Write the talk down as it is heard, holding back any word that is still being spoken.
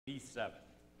B7.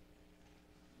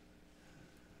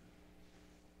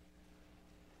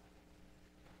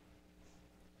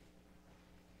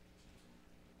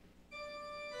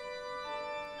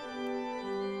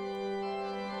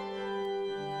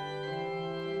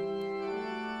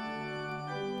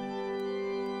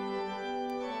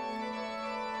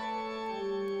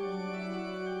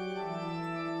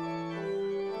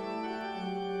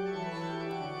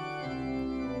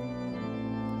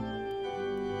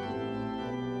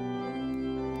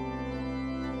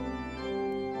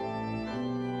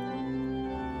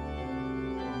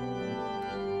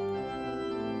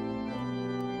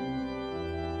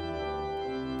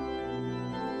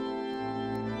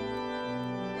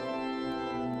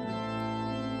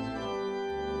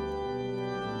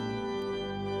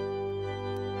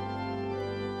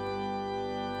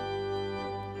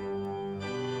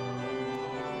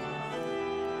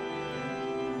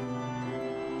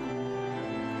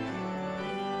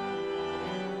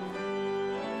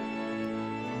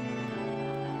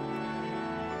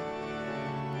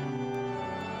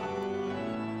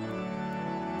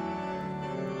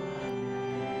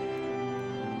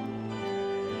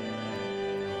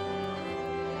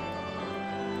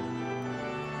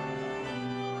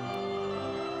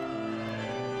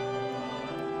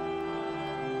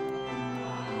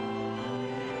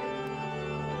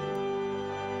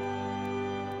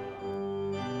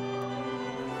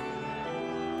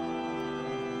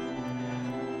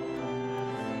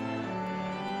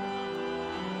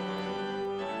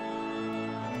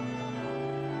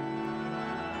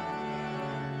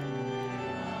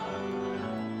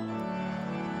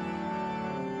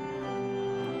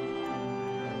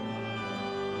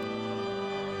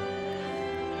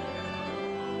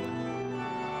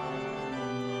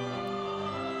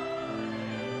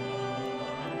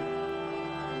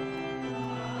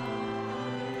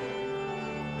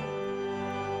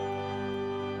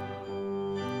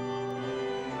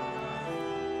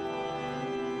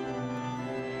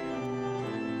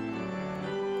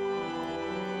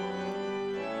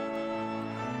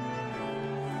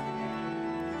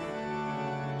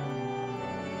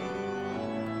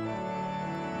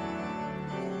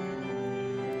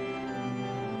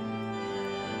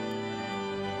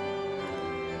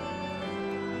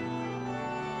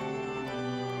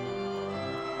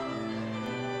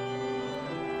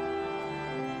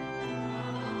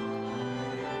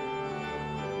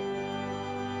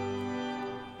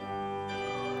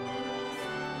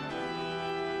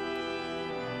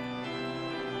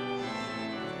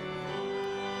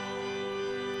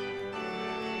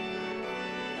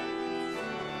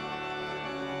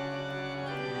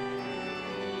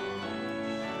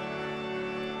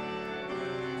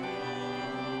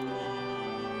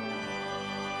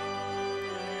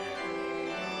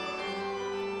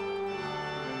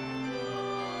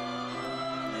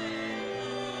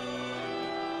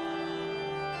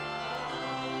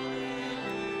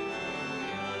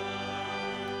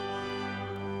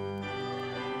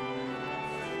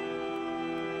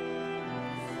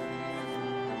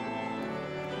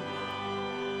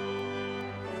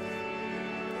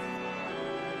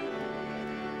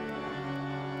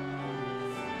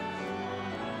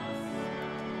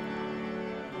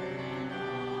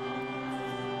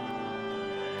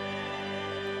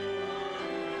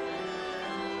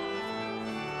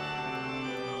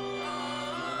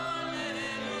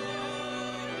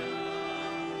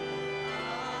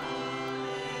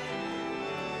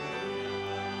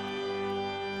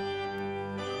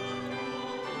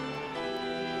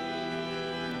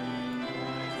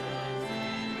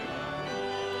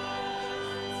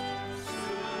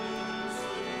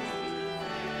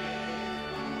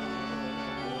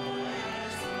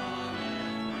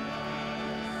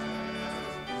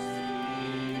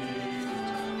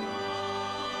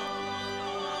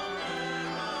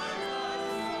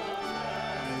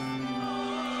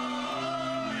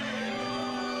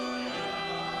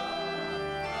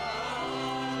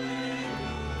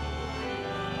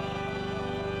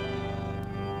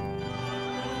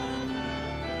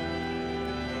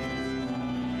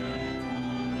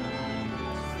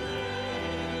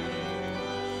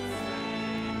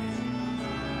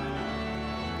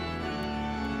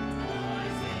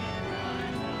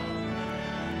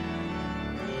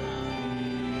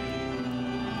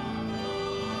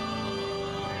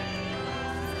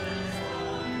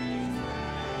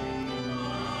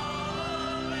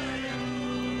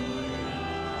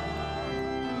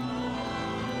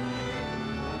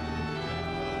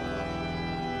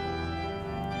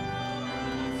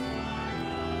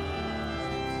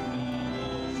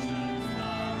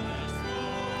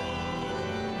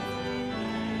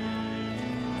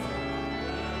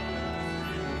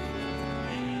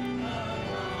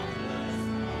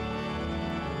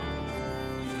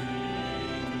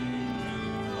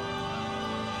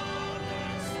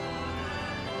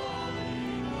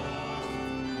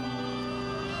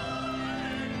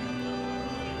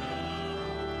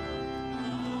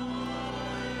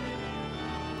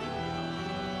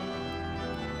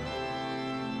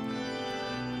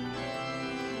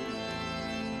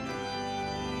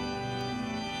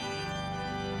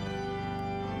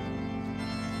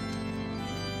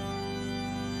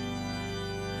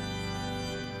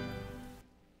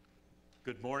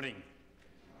 Good morning.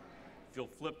 If you'll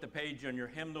flip the page on your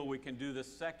hymnal, we can do the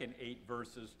second 8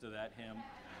 verses to that hymn.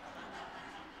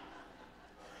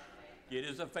 It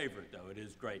is a favorite, though. It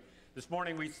is great. This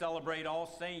morning we celebrate All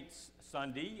Saints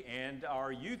Sunday, and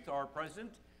our youth are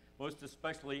present, most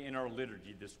especially in our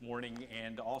liturgy this morning,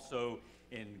 and also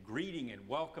in greeting and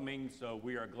welcoming. So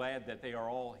we are glad that they are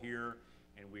all here,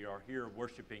 and we are here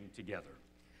worshiping together.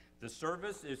 The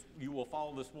service, is you will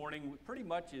follow this morning, pretty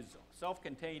much is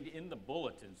self-contained in the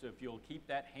bulletin, so if you'll keep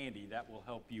that handy, that will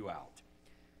help you out.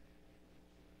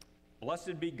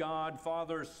 Blessed be God,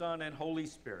 Father, Son, and Holy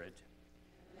Spirit.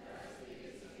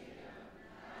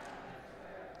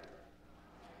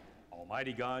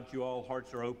 Almighty God, to you all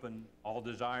hearts are open, all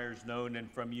desires known,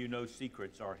 and from you no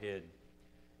secrets are hid.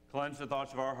 Cleanse the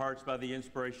thoughts of our hearts by the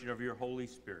inspiration of your Holy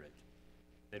Spirit,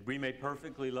 that we may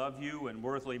perfectly love you and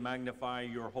worthily magnify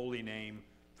your holy name,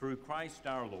 through Christ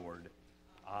our Lord.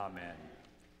 Amen.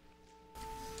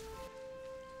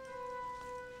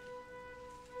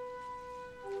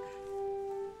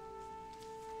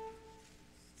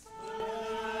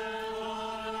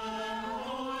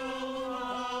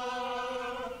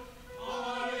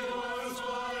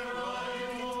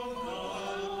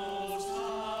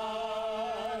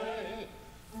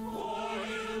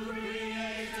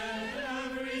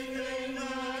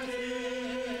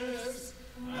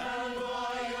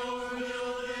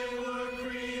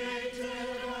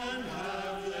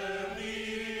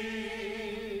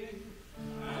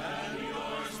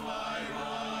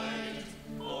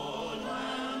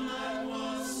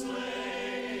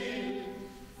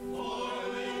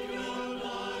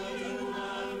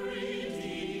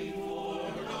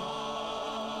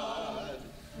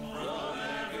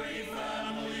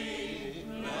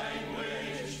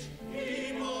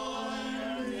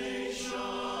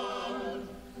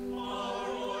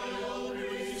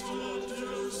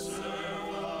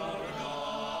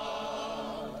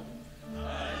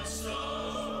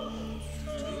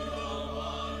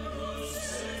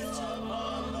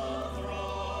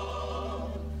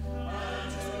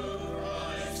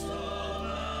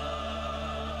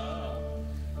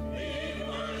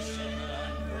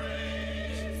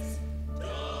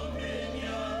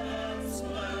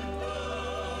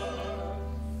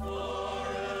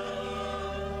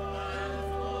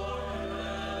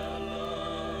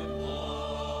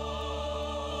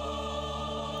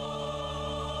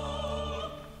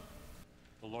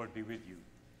 Be with you.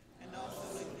 And also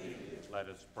with you. Let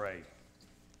us pray.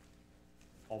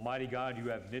 Almighty God, you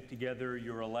have knit together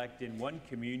your elect in one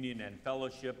communion and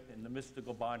fellowship in the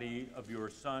mystical body of your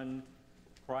Son,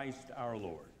 Christ our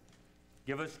Lord.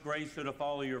 Give us grace so to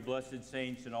follow your blessed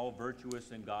saints in all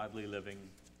virtuous and godly living,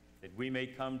 that we may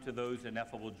come to those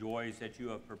ineffable joys that you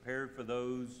have prepared for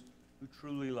those who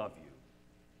truly love you.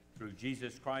 Through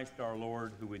Jesus Christ our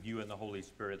Lord, who with you and the Holy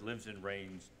Spirit lives and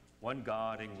reigns, one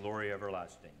God in glory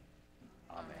everlasting.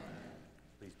 Amen.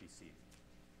 Please be seated.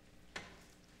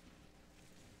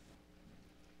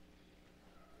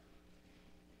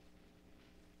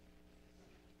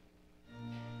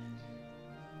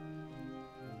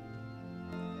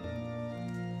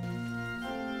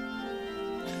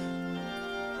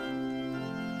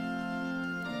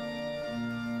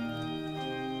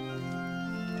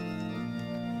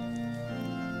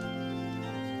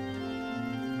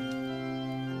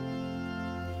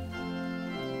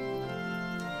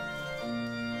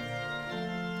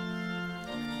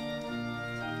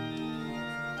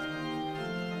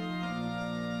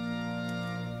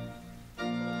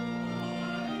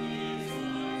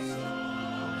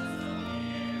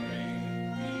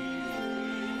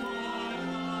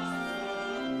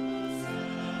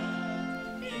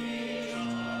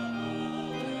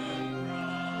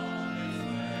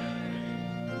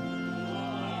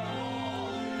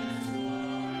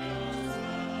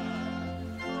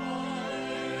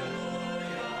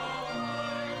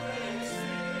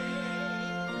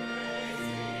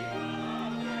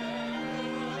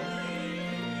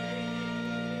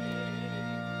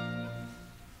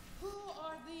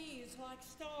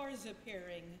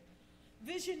 Appearing,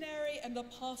 visionary and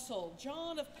apostle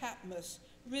John of Patmos,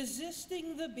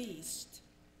 resisting the beast.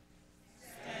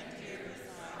 Stand here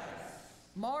beside us.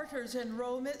 Martyrs in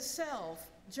Rome itself,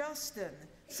 Justin,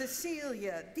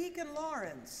 Cecilia, Deacon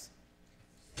Lawrence.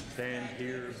 Stand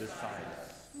here beside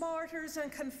us. Martyrs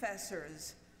and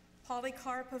confessors,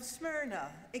 Polycarp of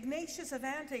Smyrna, Ignatius of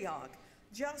Antioch,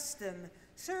 Justin,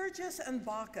 Sergius and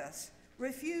Bacchus,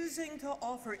 refusing to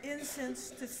offer incense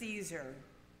to Caesar.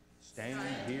 Stand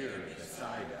here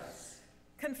beside us.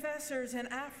 Confessors in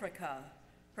Africa,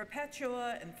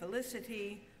 Perpetua and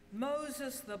Felicity,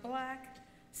 Moses the Black,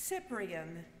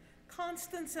 Cyprian,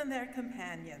 Constance and their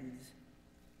companions,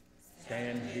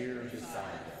 stand here beside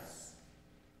us.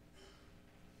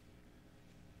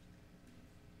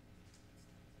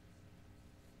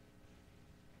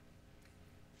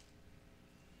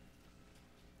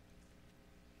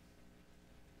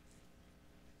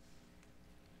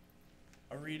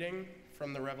 A reading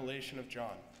from the Revelation of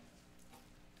John.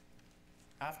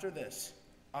 After this,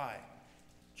 I,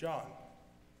 John,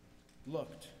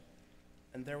 looked,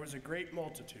 and there was a great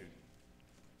multitude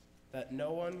that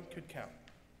no one could count,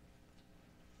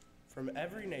 from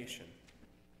every nation,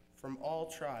 from all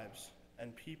tribes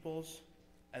and peoples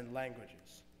and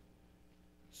languages,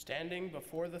 standing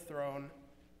before the throne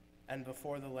and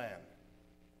before the Lamb,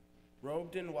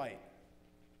 robed in white,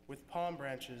 with palm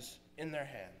branches in their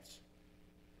hands.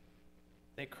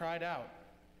 They cried out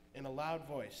in a loud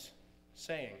voice,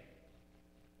 saying,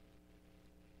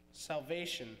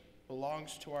 "Salvation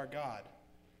belongs to our God,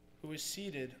 who is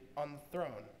seated on the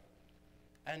throne,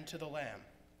 and to the Lamb."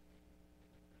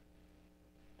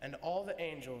 And all the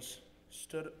angels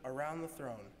stood around the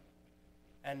throne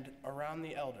and around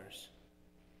the elders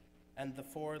and the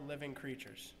 4 living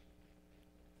creatures.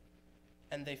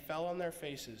 And they fell on their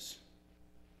faces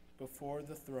before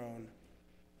the throne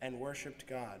and worshiped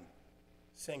God,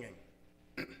 singing,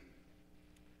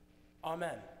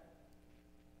 Amen.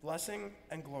 Blessing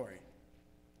and glory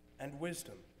and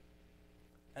wisdom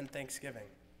and thanksgiving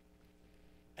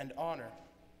and honor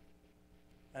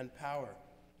and power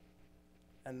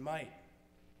and might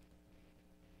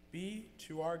be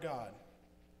to our God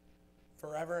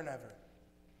forever and ever.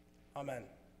 Amen.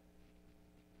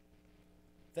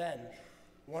 Then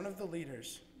one of the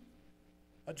leaders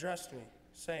addressed me,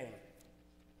 saying,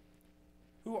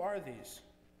 "Who are these,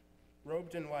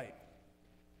 robed in white,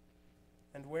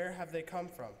 and where have they come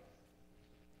from?"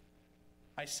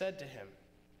 I said to him,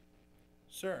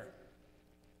 "Sir,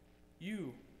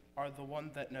 you are the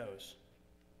one that knows."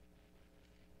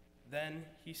 Then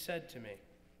he said to me,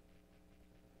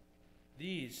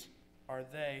 "These are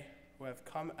they who have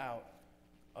come out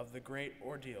of the great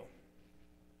ordeal.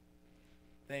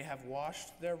 They have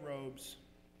washed their robes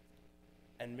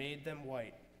and made them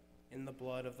white in the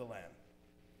blood of the Lamb.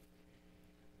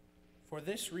 For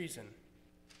this reason,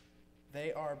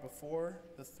 they are before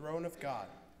the throne of God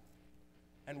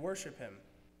and worship him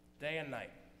day and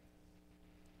night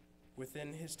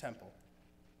within his temple.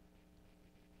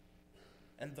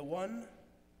 And the one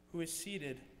who is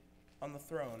seated on the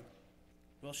throne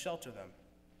will shelter them.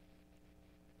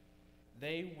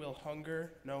 They will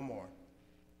hunger no more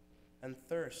and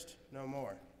thirst no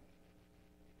more.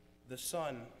 The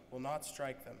sun will not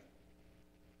strike them,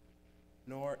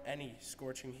 nor any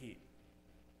scorching heat.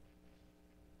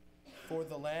 For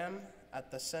the Lamb at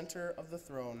the center of the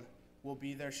throne will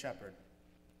be their shepherd,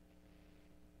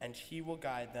 and he will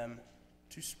guide them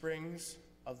to springs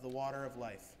of the water of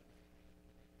life.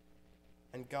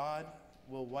 And God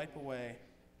will wipe away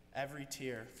every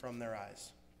tear from their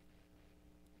eyes."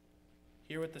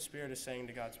 Hear what the Spirit is saying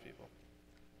to God's people.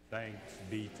 Thanks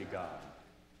be to God.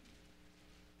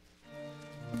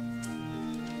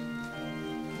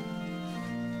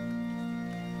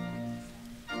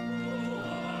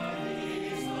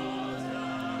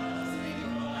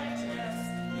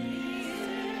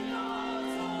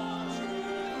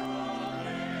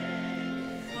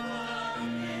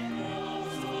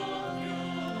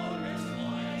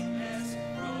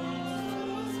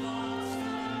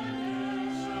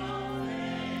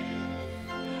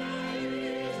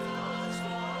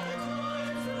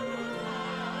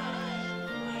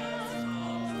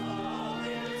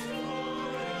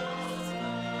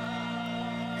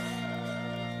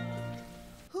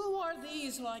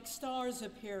 Like stars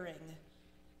appearing,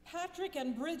 Patrick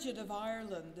and Bridget of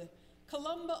Ireland,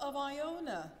 Columba of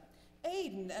Iona,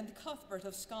 Aidan and Cuthbert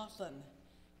of Scotland,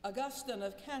 Augustine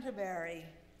of Canterbury,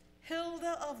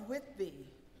 Hilda of Whitby,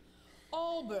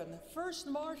 Alban, first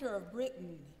martyr of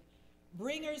Britain,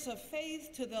 bringers of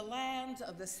faith to the land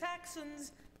of the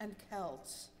Saxons and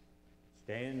Celts.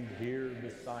 Stand here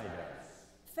beside us.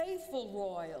 Faithful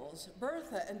royals,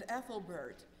 Bertha and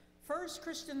Ethelbert, first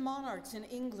Christian monarchs in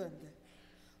England,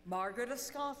 Margaret of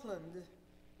Scotland,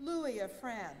 Louis of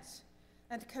France,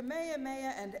 and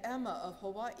Kamehameha and Emma of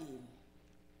Hawaii.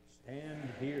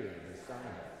 Stand here beside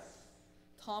us.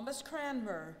 Thomas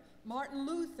Cranmer, Martin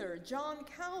Luther, John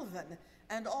Calvin,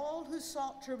 and all who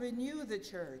sought to renew the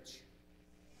church.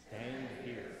 Stand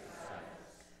here beside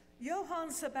us. Johann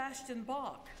Sebastian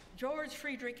Bach, George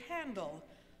Friedrich Handel,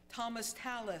 Thomas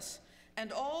Tallis,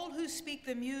 and all who speak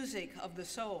the music of the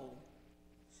soul.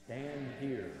 Stand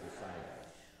here beside us.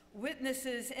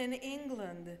 Witnesses in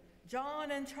England, John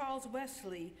and Charles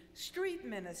Wesley, street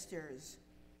ministers.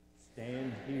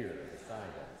 Stand here beside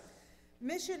us.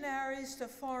 missionaries to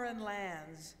foreign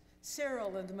lands,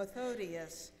 Cyril and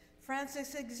Methodius,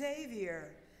 Francis Xavier,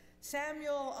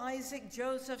 Samuel Isaac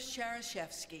Joseph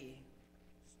Sharashevsky.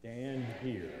 Stand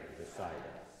here beside us.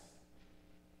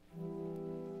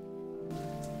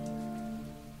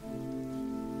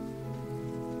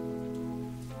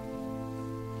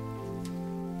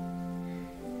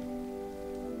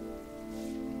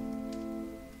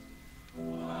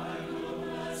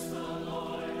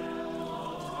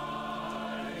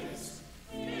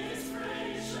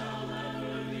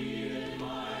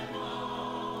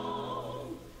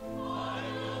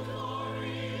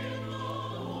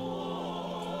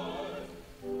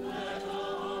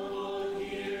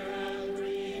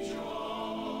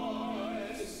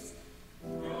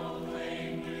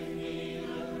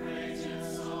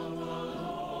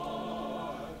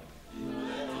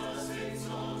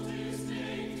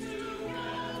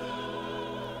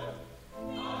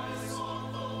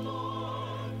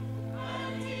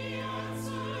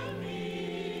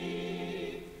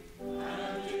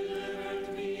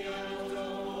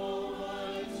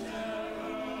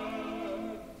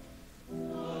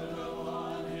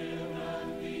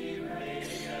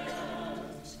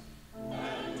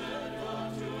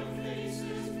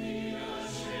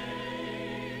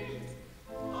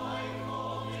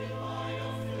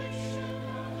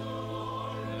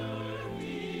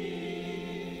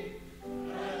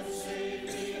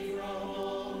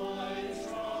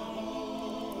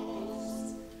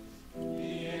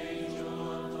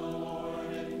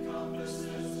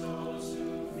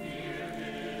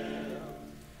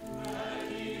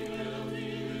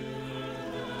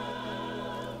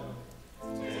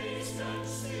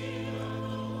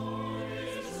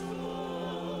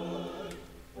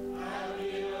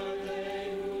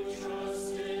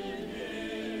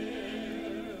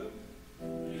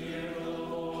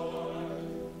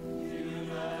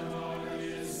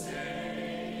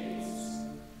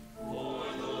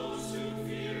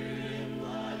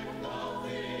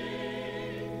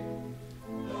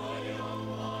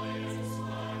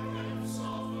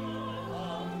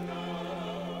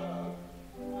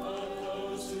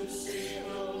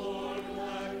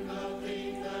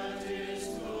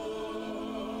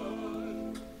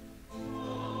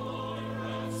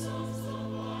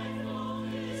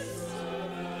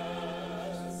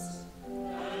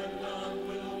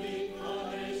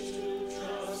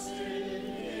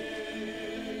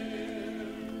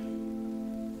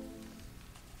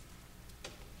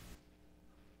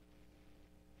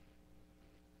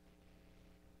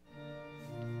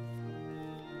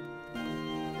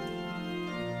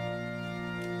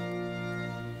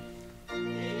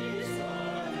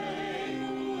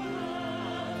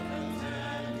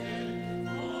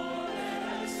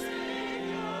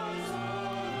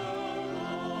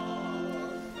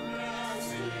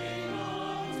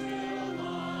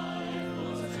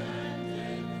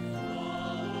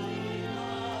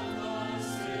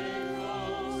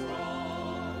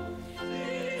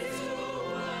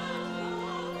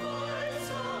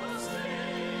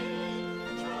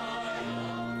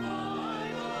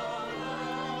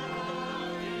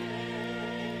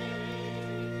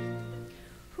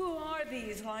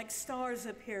 These like stars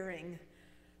appearing,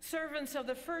 servants of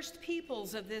the first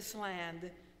peoples of this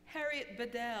land, Harriet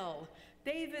Bedell,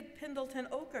 David Pendleton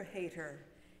Okerhater,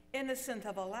 Innocent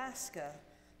of Alaska,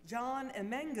 John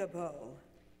Emengabo.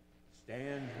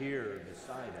 Stand here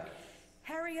beside us.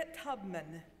 Harriet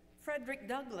Tubman, Frederick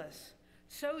Douglass,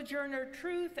 Sojourner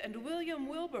Truth and William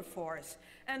Wilberforce,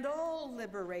 and all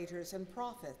liberators and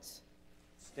prophets.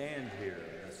 Stand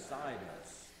here beside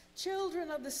us.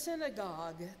 Children of the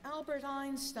Synagogue, Albert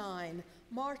Einstein,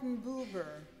 Martin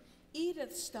Buber,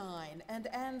 Edith Stein, and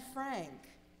Anne Frank.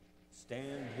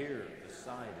 Stand here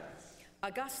beside us.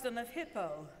 Augustine of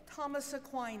Hippo, Thomas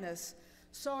Aquinas,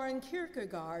 Soren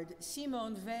Kierkegaard,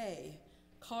 Simone Weil,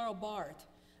 Karl Barth,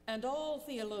 and all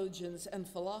theologians and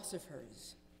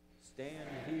philosophers. Stand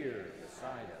here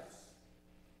beside us.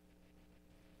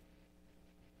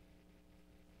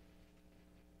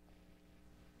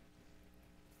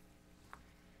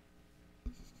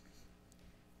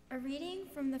 A reading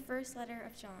from the first letter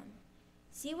of John.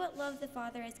 See what love the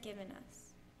Father has given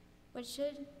us,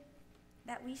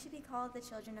 that we should be called the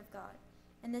children of God,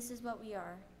 and this is what we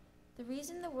are. The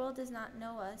reason the world does not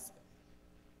know us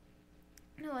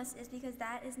is because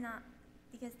that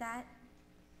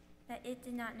it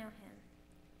did not know him.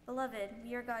 Beloved,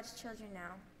 we are God's children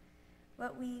now.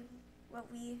 What we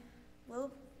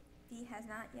will be has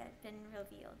not yet been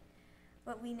revealed.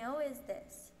 What we know is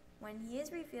this: when he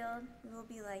is revealed, we will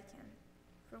be like him,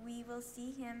 for we will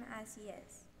see him as he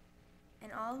is.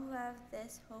 And all who have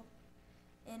this hope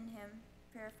in him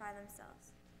purify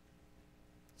themselves,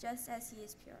 just as he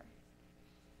is pure.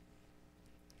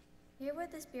 Hear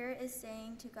what the Spirit is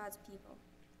saying to God's people.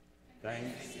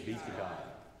 Thanks be to God.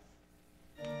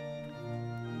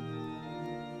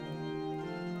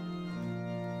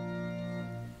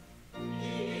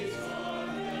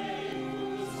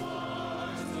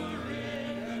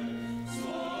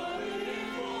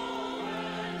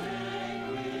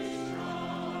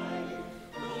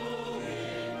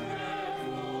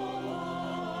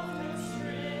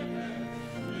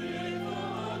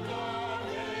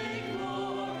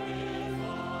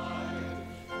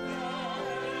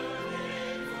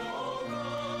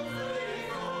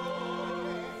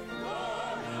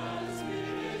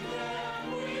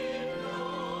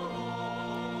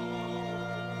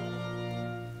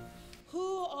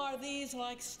 These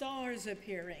like stars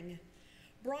appearing.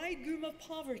 Bridegroom of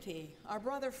poverty, our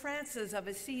brother Francis of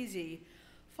Assisi,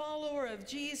 follower of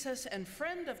Jesus and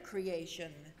friend of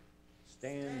creation.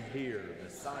 Stand here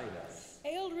beside us.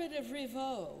 Aelred of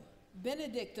Rivaux,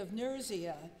 Benedict of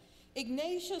Nursia,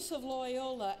 Ignatius of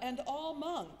Loyola, and all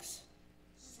monks.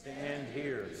 Stand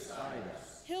here beside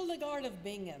us. Hildegard of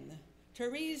Bingen,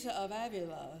 Teresa of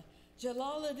Avila,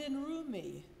 Jalaluddin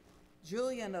Rumi,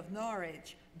 Julian of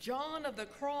Norwich, John of the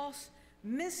Cross,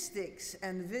 mystics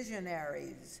and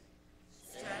visionaries.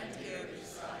 Stand here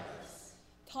beside us.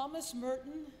 Thomas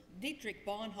Merton, Dietrich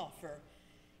Bonhoeffer,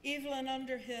 Evelyn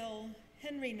Underhill,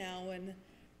 Henry Nouwen,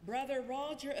 Brother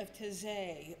Roger of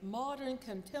Taizé, modern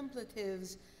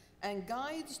contemplatives and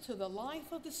guides to the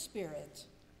life of the Spirit.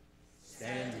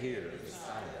 Stand here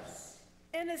beside us.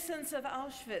 Innocents of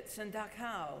Auschwitz and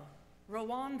Dachau,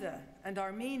 Rwanda and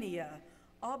Armenia,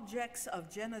 objects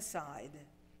of genocide.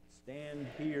 Stand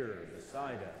here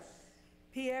beside us.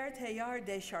 Pierre Teilhard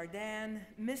de Chardin,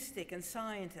 mystic and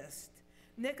scientist.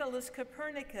 Nicholas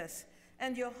Copernicus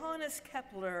and Johannes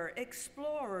Kepler,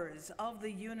 explorers of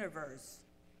the universe.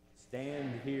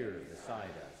 Stand here beside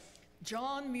us.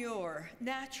 John Muir,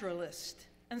 naturalist.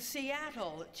 And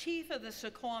Seattle, chief of the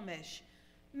Suquamish,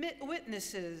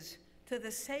 witnesses to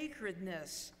the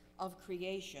sacredness of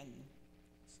creation.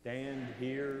 Stand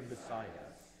here beside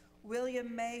us.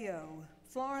 William Mayo,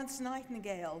 Florence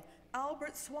Nightingale,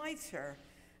 Albert Schweitzer,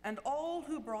 and all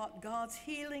who brought God's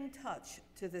healing touch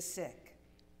to the sick.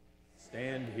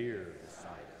 Stand here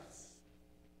beside us.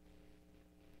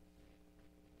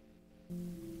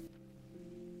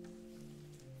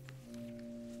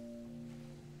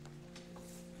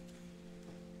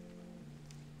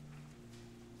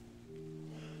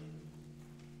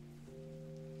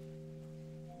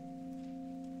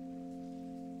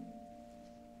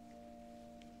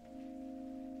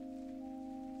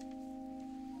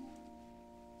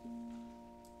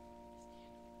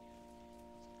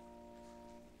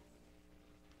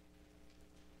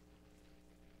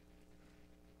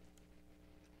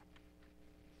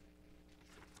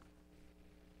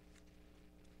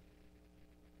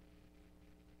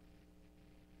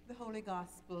 The Holy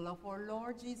Gospel of our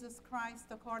Lord Jesus Christ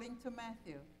according to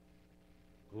Matthew.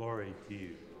 Glory to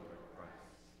you, Lord Christ.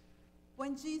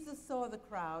 When Jesus saw the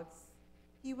crowds,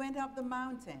 he went up the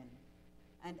mountain,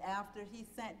 and after he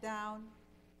sat down,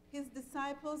 his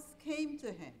disciples came to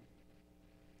him.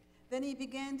 Then he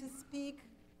began to speak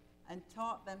and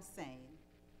taught them, saying,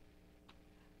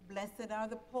 "Blessed are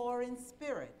the poor in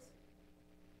spirit,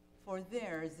 for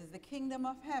theirs is the kingdom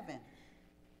of heaven.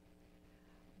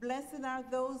 Blessed are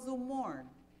those who mourn,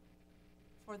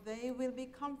 for they will be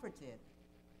comforted.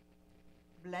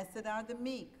 Blessed are the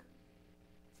meek,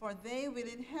 for they will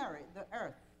inherit the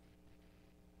earth.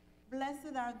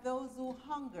 Blessed are those who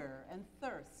hunger and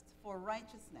thirst for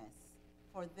righteousness,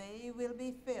 for they will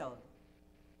be filled.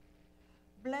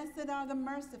 Blessed are the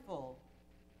merciful,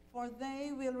 for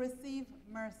they will receive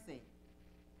mercy.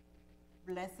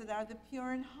 Blessed are the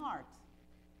pure in heart,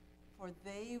 for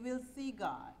they will see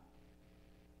God.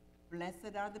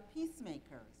 Blessed are the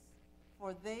peacemakers,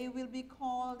 for they will be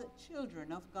called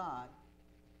children of God.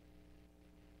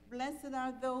 Blessed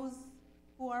are those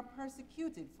who are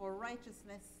persecuted for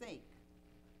righteousness' sake,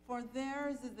 for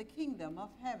theirs is the kingdom of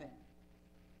heaven.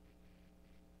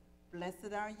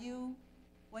 Blessed are you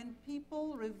when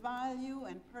people revile you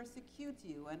and persecute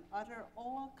you and utter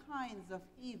all kinds of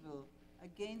evil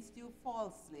against you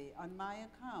falsely on my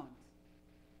account.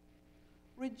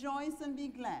 Rejoice and be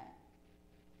glad,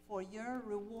 for your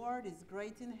reward is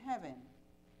great in heaven.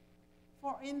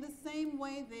 For in the same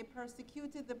way they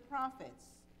persecuted the prophets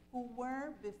who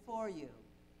were before you."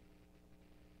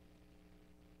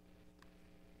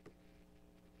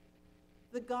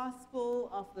 The Gospel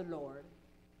of the Lord.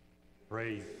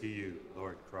 Praise to you,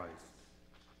 Lord Christ.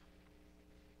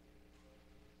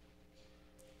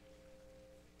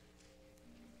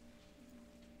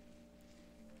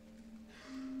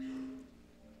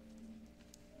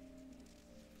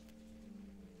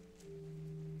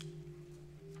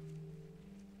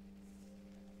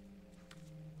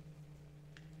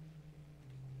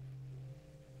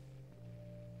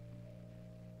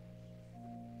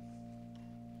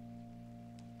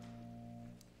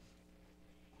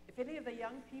 any of the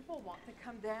young people want to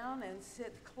come down and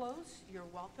sit close, you're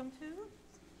welcome to.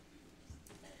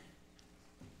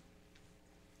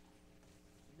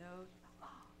 No. Oh,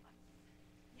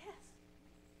 yes.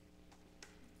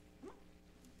 Come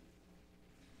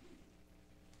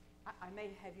on. I may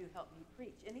have you help me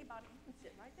preach. Anybody? You can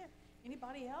sit right there.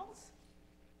 Anybody else?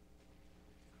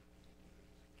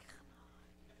 Come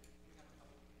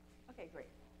on. Okay, great.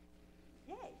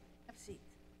 Yay. Have a seat.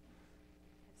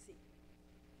 Have a seat.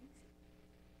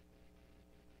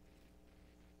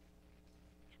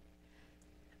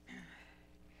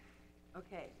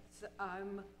 Okay, so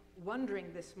I'm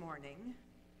wondering this morning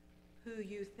who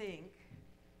you think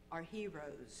are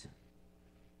heroes.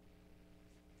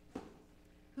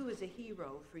 Who is a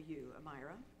hero for you,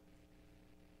 Amira?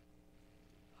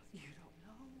 You don't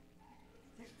know?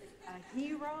 A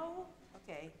hero?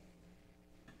 Okay.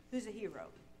 Who's a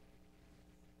hero?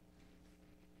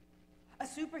 A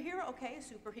superhero? Okay, a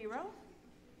superhero.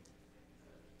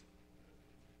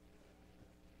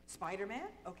 Spider-Man?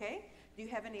 Okay. Do you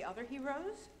have any other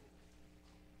heroes?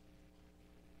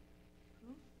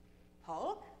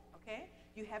 Hulk? Okay.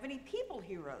 Do you have any people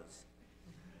heroes?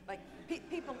 Like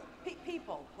people,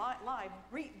 live,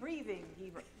 breathing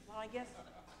heroes. Well, I guess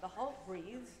the Hulk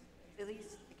breathes, at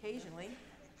least occasionally.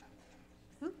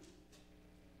 Who?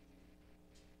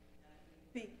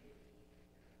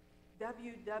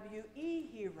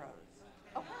 WWE heroes.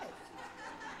 Okay.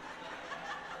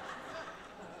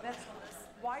 That's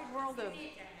wide world of...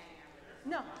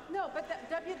 No, but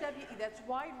WWE, that's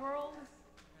wide world.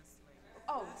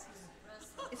 Oh,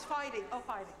 it's fighting. Oh,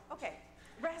 fighting. Okay.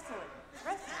 Wrestling.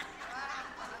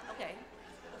 Okay.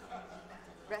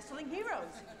 Wrestling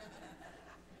heroes.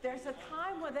 There's a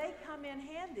time when they come in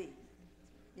handy,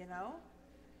 you know?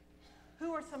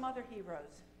 Who are some other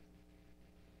heroes?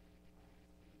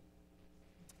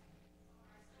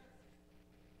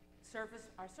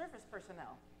 Our service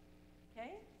personnel.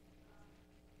 Okay?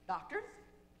 Doctors?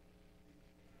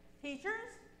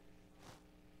 Teachers?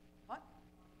 What?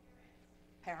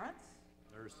 Parents?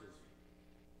 Nurses.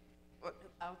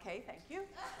 Okay, thank you.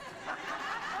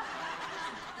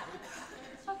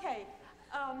 Okay,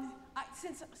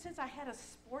 since I had a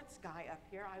sports guy up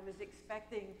here, I was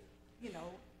expecting, you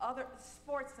know, other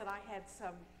sports that I had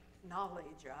some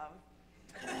knowledge of.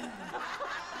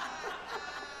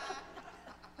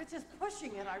 Which is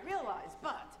pushing it, I realize,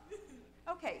 but,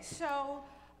 okay, so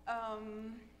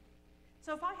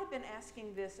if I had been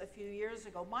asking this a few years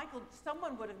ago,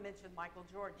 someone would have mentioned Michael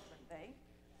Jordan, wouldn't they?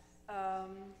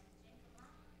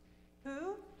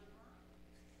 Who?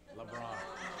 LeBron.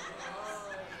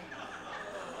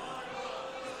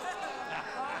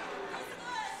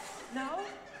 No?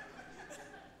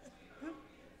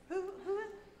 Who?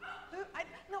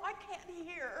 I can't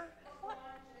hear. What?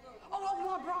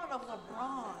 Oh,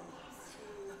 LeBron.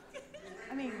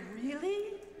 I mean,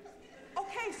 really?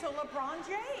 Okay, so LeBron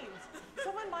James.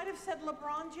 Someone might have said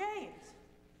LeBron James.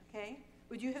 Okay?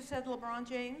 Would you have said LeBron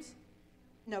James?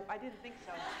 Nope, I didn't think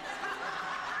so.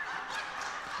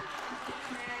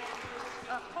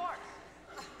 Of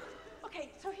course.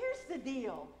 Okay, so here's the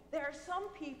deal. There are some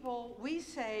people we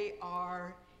say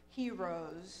are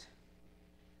heroes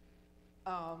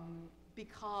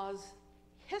because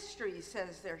history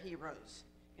says they're heroes.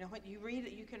 You know, when you read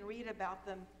it, you can read about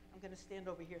them. I'm going to stand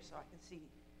over here so I can see.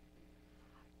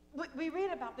 We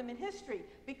read about them in history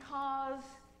because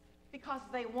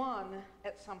they won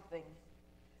at something.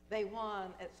 They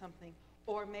won at something.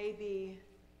 Or maybe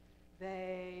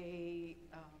they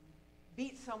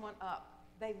beat someone up.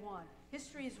 They won.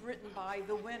 History is written by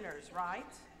the winners,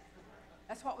 right?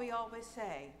 That's what we always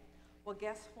say. Well,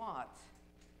 guess what?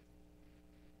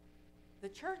 The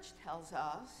church tells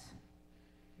us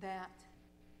that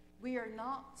we are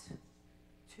not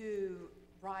to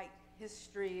write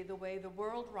history the way the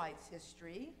world writes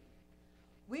history.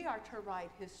 We are to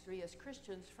write history as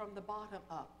Christians from the bottom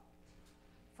up,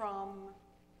 from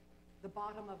the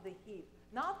bottom of the heap.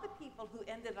 Not the people who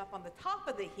ended up on the top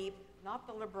of the heap, not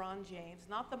the LeBron James,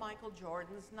 not the Michael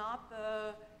Jordans, not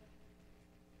the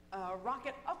rock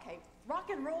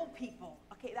and roll people.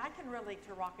 Okay, I can relate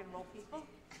to rock and roll people.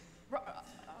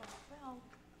 Well,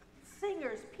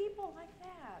 singers, people like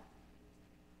that.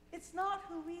 It's not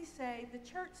who we say. The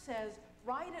church says,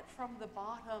 write it from the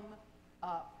bottom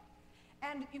up.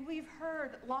 And we've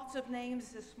heard lots of names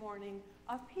this morning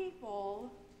of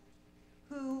people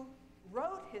who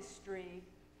wrote history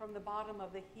from the bottom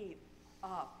of the heap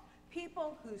up.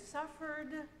 People who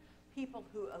suffered, people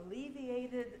who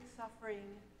alleviated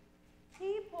suffering,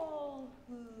 people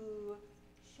who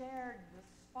shared the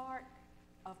spark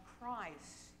of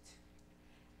Christ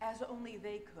as only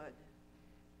they could.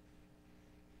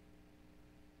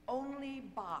 only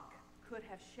Bach could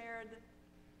have shared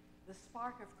the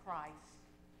spark of Christ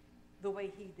the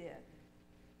way he did.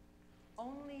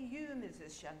 Only you,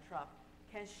 Mrs. Shentrup,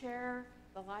 can share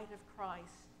the light of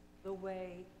Christ the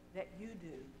way that you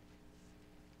do.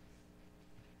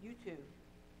 You too,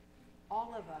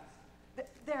 all of us.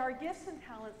 There are gifts and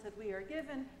talents that we are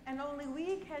given, and only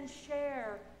we can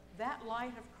share that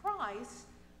light of Christ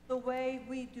the way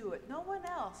we do it. No one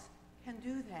else can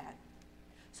do that.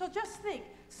 So just think,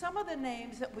 some of the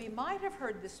names that we might have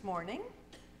heard this morning,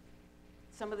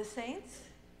 some of the saints,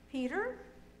 Peter.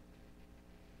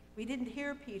 We didn't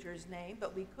hear Peter's name,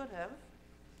 but we could have.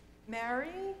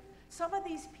 Mary. Some of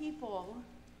these people,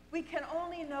 we can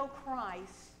only know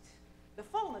Christ, the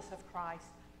fullness of Christ,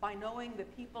 by knowing the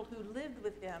people who lived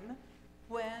with him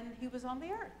when he was on the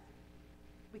earth.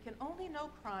 We can only know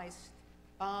Christ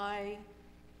by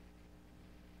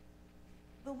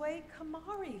the way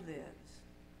Kamari lives.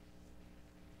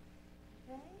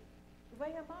 Okay? The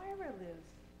way Amira lives.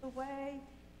 The way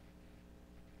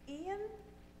Aiden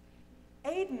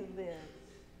lives.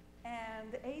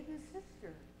 And Aiden's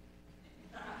sister.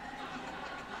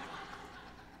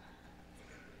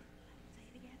 Say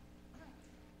it again.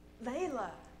 Layla.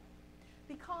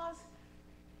 Because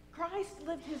Christ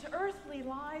lived his earthly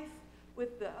life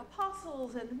with the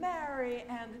apostles and Mary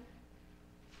and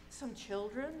some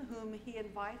children whom he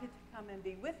invited to come and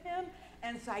be with him,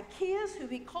 and Zacchaeus, who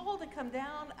he called to come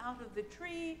down out of the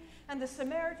tree, and the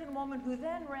Samaritan woman who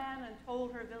then ran and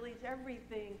told her village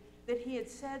everything that he had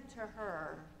said to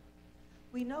her.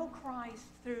 We know Christ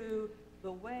through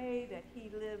the way that he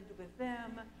lived with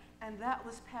them, and that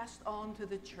was passed on to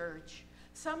the church.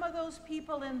 Some of those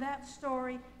people in that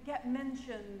story get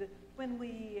mentioned when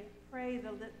we pray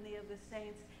the litany of the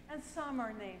saints, and some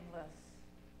are nameless.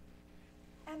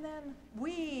 And then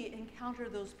we encounter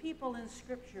those people in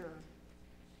Scripture,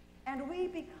 and we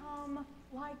become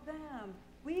like them.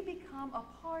 We become a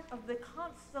part of the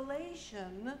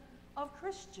constellation of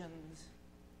Christians,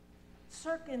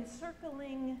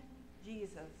 encircling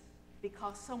Jesus,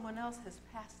 because someone else has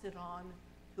passed it on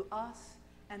to us,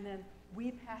 and then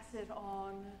we pass it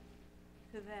on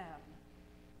to them.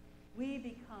 We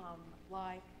become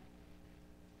like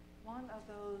one of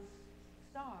those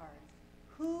stars.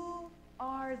 Who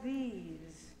are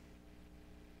these?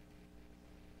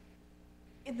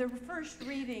 In the first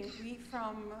reading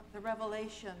from the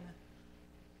Revelation,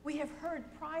 we have heard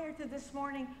prior to this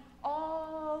morning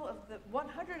all of the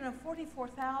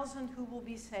 144,000 who will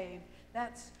be saved.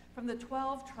 That's from the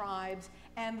 12 tribes.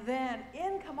 And then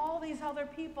in come all these other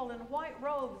people in white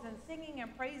robes and singing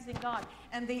and praising God.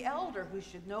 And the elder, who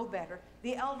should know better,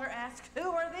 the elder asks,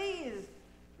 who are these?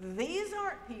 These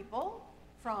aren't people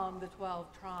from the 12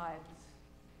 tribes.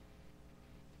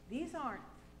 These aren't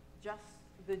just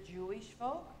the Jewish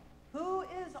folk. Who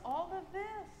is all of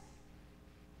this?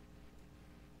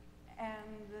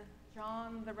 And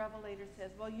John the Revelator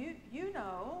says, well, you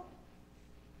know.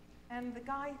 And the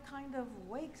guy kind of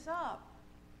wakes up,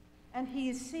 and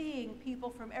he's seeing people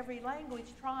from every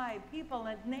language, tribe, people,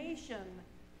 and nation.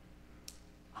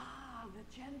 Ah,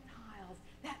 the Gentiles.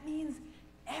 That means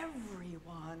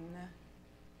everyone.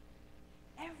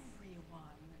 Everyone.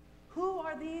 Who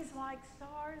are these like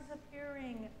stars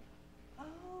appearing?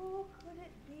 Oh, could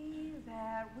it be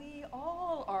that we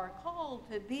all are called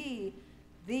to be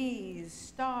these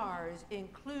stars,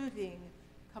 including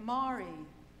Kamari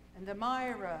and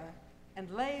Amira and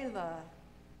Layla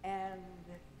and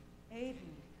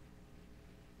Aiden?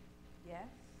 Yes?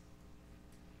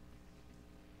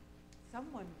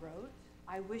 Someone wrote,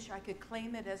 I wish I could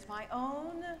claim it as my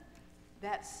own,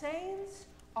 that saints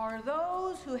are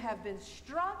those who have been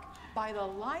struck by the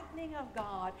lightning of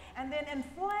God and then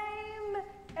inflame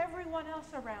everyone else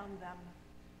around them.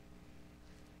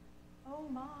 Oh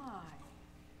my.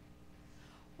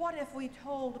 What if we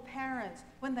told parents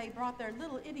when they brought their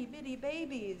little itty-bitty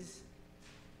babies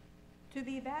to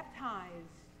be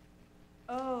baptized?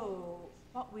 Oh,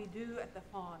 what we do at the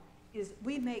font is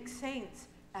we make saints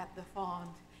at the font.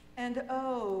 And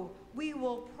oh, we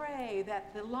will pray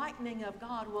that the lightning of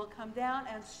God will come down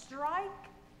and strike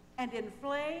and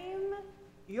inflame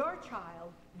your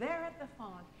child there at the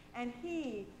font. And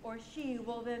he or she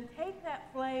will then take that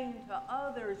flame to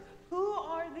others. Who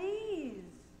are these?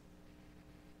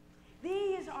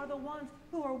 These are the ones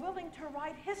who are willing to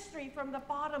write history from the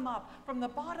bottom up, from the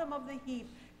bottom of the heap.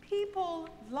 People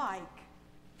like,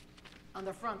 on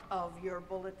the front of your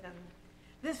bulletin,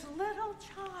 this little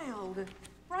child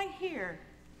right here,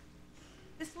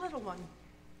 this little one.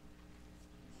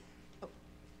 Oh.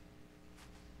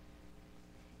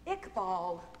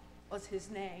 Iqbal was his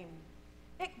name.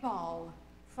 Iqbal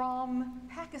from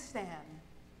Pakistan.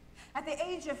 At the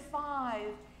age of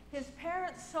 5, his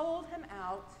parents sold him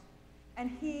out, and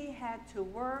he had to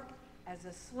work as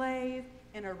a slave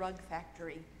in a rug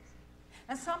factory.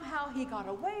 And somehow he got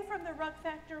away from the rug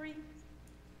factory,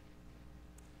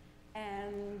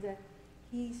 and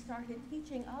he started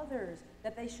teaching others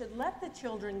that they should let the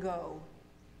children go,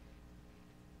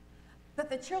 that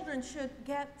the children should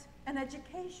get an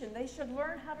education. They should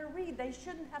learn how to read. They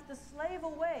shouldn't have to slave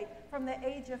away from the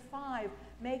age of 5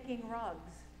 making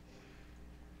rugs.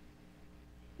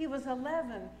 He was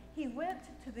 11. He went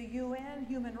to the UN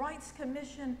Human Rights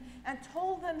Commission and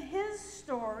told them his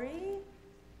story,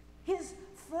 his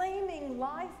flaming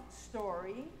life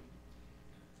story.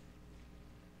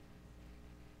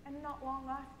 And not long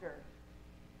after,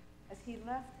 as he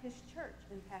left his church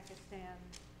in Pakistan,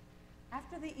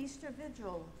 after the Easter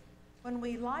Vigil, when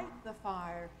we light the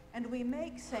fire and we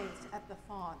make saints at the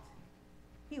font,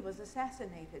 he was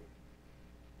assassinated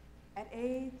at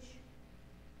age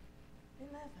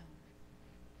 11.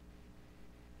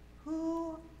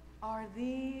 Who are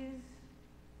these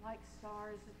like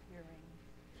stars appearing?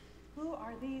 Who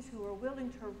are these who are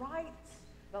willing to write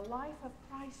the life of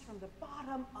Christ from the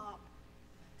bottom up,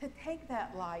 to take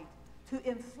that light, to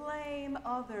inflame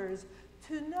others,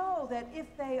 to know that if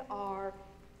they are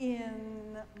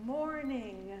in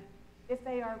mourning, if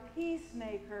they are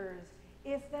peacemakers,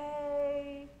 if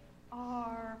they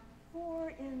are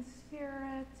poor in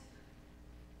spirit,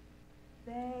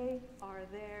 they are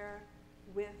there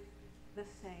with the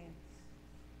saints.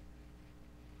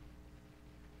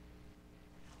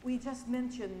 We just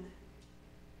mentioned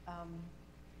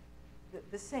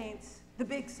the saints, the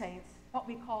big saints, what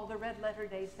we call the Red Letter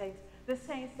Day saints, the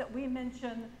saints that we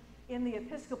mention in the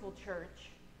Episcopal Church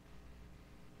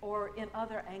or in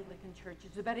other Anglican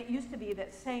churches. But it used to be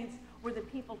that saints were the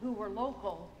people who were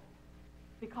local,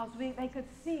 because they could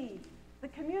see, the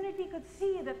community could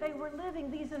see that they were living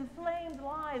these inflamed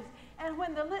lives. And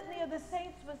when the Litany of the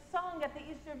Saints was sung at the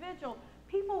Easter Vigil,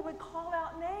 people would call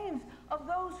out names of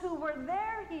those who were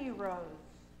their heroes.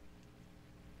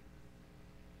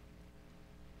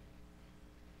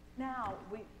 Now,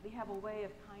 we have a way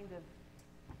of kind of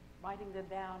writing them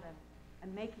down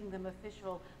and making them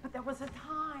official. But there was a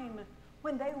time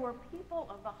when they were people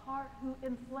of the heart who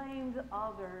inflamed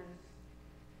others.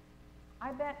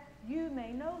 I bet you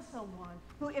may know someone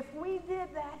who, if we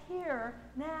did that here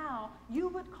now, you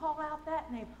would call out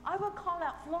that name. I would call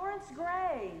out Florence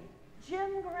Gray,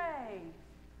 Jim Gray.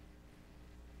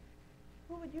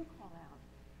 Who would you call out?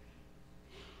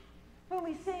 When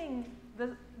we sing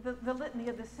the Litany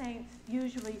of the Saints,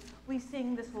 usually we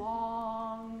sing this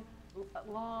long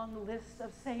list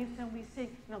of saints, and we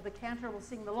sing, the cantor will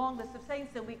sing the long list of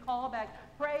saints, and we call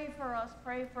back, pray for us,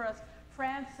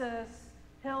 Francis,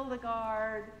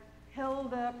 Hildegard,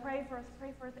 Hilda, pray for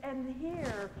us. And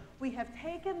here we have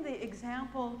taken the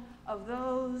example of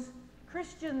those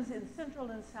Christians in Central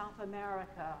and South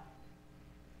America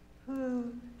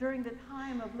who, during the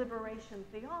time of liberation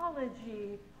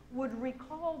theology, would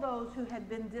recall those who had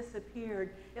been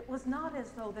disappeared. It was not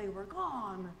as though they were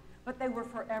gone, but they were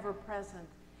forever present.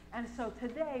 And so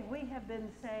today we have been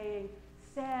saying,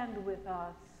 stand with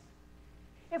us.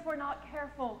 If we're not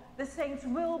careful, the saints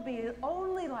will be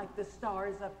only like the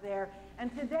stars up there.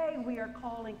 And today we are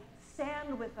calling,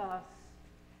 stand with us.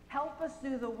 Help us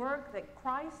do the work that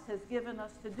Christ has given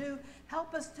us to do.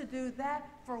 Help us to do that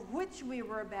for which we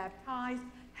were baptized.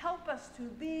 Help us to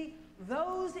be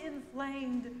those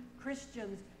inflamed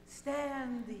Christians.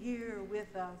 Stand here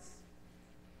with us.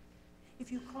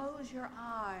 If you close your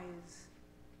eyes,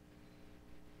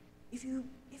 if you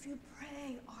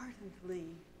pray ardently,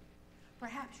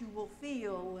 perhaps you will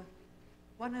feel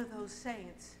one of those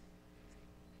saints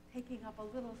taking up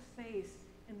a little space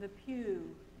in the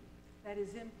pew that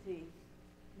is empty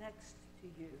next to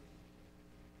you.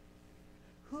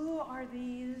 Who are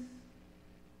these?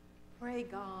 Pray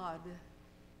God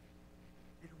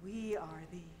that we are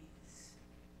these.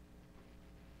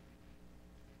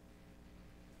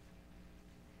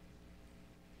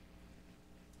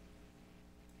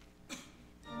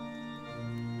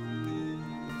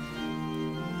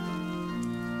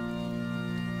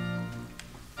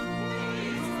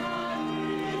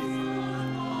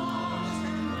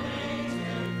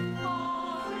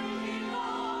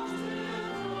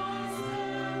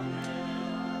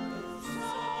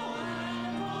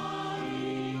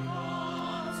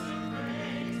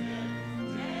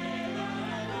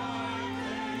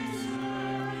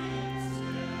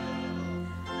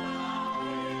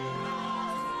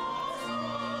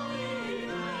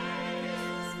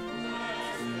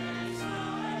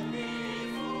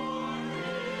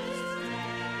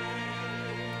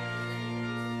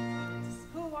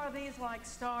 skies like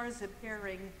stars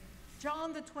appearing,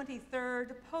 John the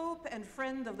 23rd, Pope and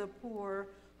friend of the poor,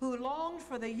 who longed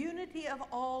for the unity of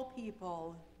all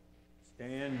people.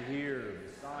 Stand here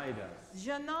beside us.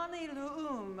 Janani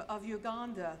Luum of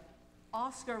Uganda,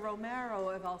 Oscar Romero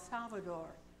of El Salvador,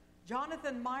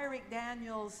 Jonathan Myrick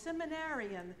Daniels,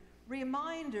 seminarian,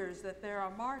 reminders that there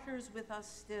are martyrs with us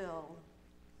still.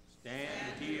 Stand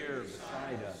here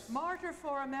beside us. Martyr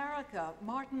for America,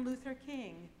 Martin Luther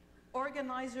King,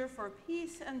 organizer for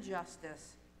peace and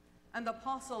justice, and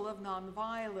apostle of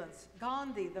nonviolence,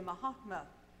 Gandhi the Mahatma,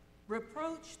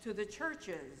 reproach to the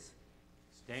churches.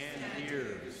 Stand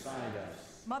here beside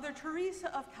us. Mother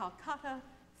Teresa of Calcutta,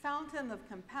 fountain of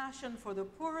compassion for the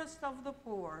poorest of the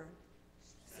poor.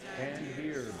 Stand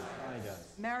here beside us.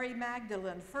 Mary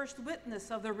Magdalene, first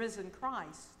witness of the risen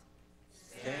Christ.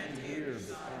 Stand here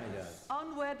beside us.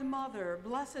 Unwed Mother,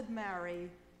 Blessed Mary,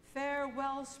 fair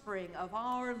wellspring of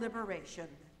our liberation.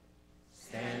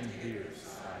 Stand here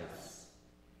beside us.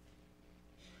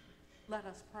 Let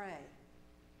us pray.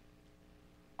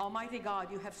 Almighty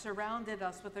God, you have surrounded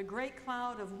us with a great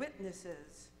cloud of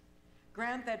witnesses.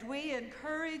 Grant that we,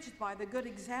 encouraged by the good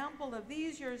example of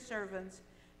these your servants,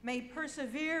 may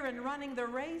persevere in running the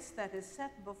race that is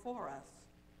set before us,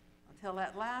 until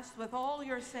at last, with all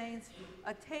your saints,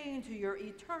 attain to your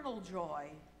eternal joy,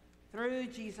 through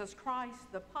Jesus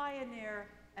Christ, the pioneer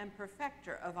and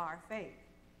perfecter of our faith.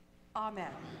 Amen.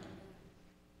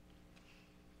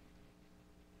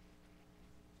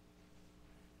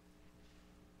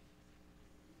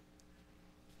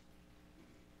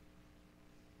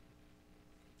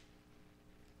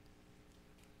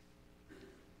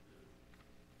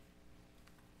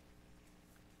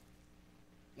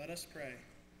 Let us pray.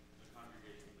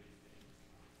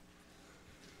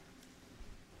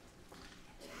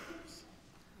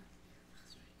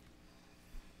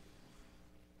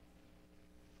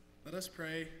 Let us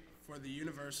pray for the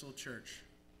universal church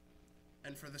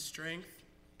and for the strength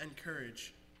and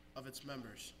courage of its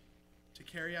members to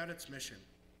carry out its mission,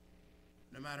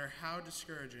 no matter how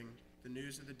discouraging the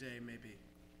news of the day may be.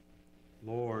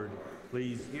 Lord,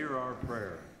 please hear our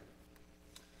prayer.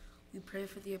 We pray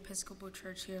for the Episcopal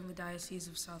Church here in the Diocese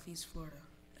of Southeast Florida,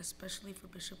 especially for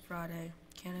Bishop Friday,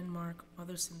 Canon Mark,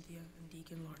 Mother Cynthia, and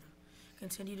Deacon Lorna.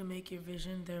 Continue to make your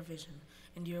vision their vision,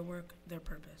 and your work their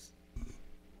purpose.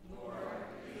 Lord,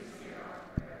 please hear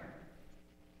our prayer.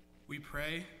 We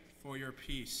pray for your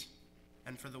peace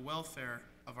and for the welfare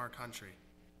of our country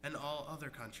and all other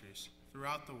countries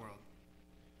throughout the world,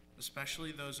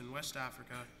 especially those in West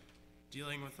Africa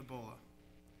dealing with Ebola,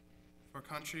 for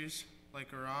countries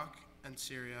like Iraq and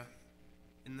Syria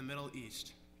in the Middle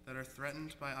East that are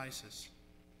threatened by ISIS,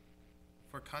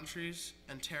 for countries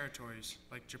and territories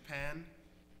like Japan,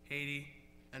 Haiti,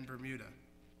 and Bermuda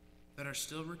that are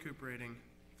still recuperating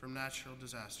from natural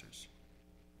disasters,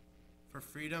 for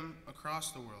freedom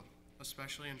across the world,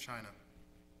 especially in China.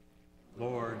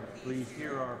 Lord, please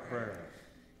hear our prayer.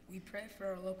 We pray for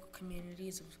our local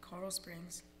communities of Coral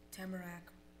Springs, Tamarack,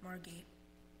 Margate,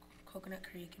 Coconut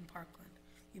Creek, and Parkland.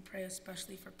 We pray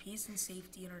especially for peace and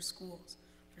safety in our schools,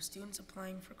 for students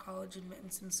applying for college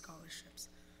admittance and scholarships,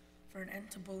 for an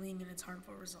end to bullying and its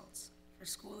harmful results, for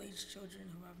school-aged children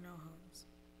who have no homes.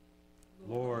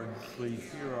 Lord, please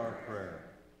hear our prayer.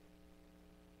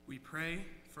 We pray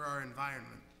for our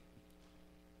environment,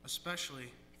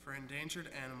 especially for endangered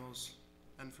animals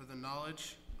and for the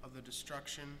knowledge of the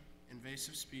destruction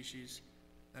invasive species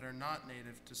that are not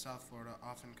native to South Florida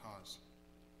often cause.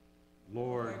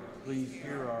 Lord, please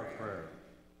hear our prayer.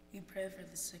 We pray for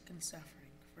the sick and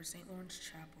suffering, for St. Lawrence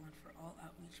Chapel, and for all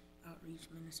outreach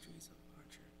ministries of our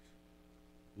church.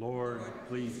 Lord,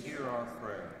 please hear our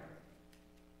prayer.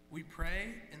 We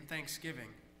pray in thanksgiving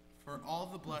for all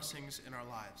the blessings in our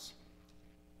lives,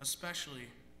 especially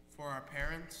for our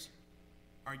parents,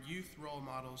 our youth role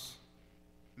models,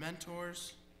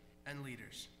 mentors, and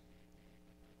leaders,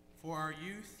 for our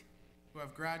youth who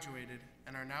have graduated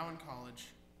and are now in college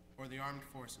or the armed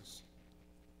forces,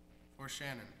 for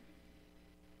Shannon,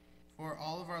 for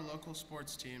all of our local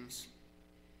sports teams,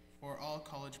 for all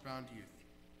college-bound youth.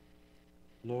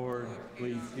 Lord,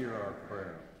 please hear our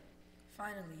prayer.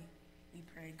 Finally, we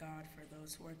pray, God, for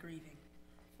those who are grieving,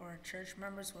 for our church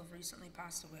members who have recently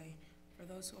passed away, for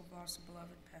those who have lost a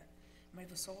beloved pet. May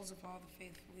the souls of all the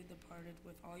faithfully departed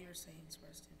with all your saints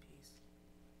rest in peace.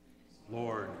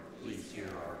 Lord, please hear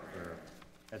our prayer.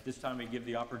 At this time, I give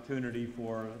the opportunity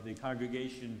for the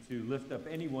congregation to lift up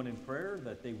anyone in prayer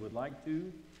that they would like to,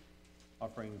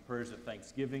 offering prayers of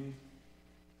thanksgiving.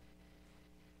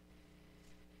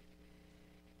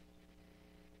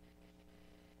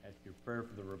 Ask your prayer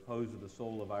for the repose of the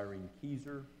soul of Irene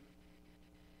Keyser.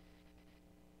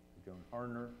 Joan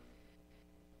Harner.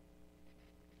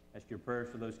 Ask your prayers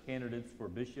for those candidates for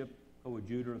bishop,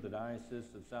 coadjutor of the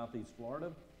Diocese of Southeast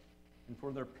Florida, and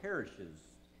for their parishes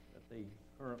that they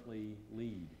currently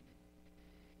lead.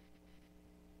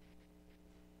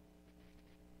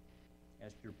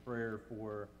 Ask your prayer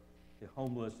for the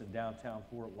homeless in downtown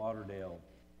Fort Lauderdale.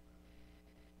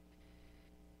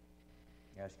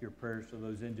 Ask your prayers for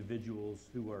those individuals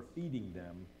who are feeding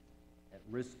them at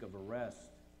risk of arrest.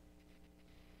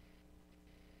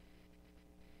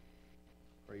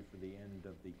 Pray for the end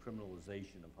of the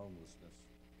criminalization of homelessness.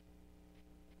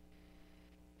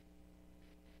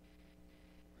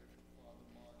 Pray for Father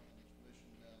Martin and his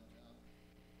mission downtown.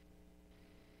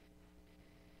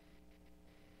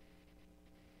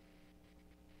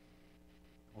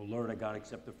 O Lord, our God,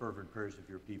 accept the fervent prayers of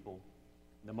your people.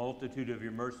 In the multitude of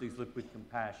your mercies, look with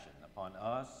compassion upon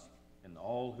us and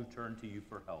all who turn to you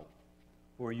for help.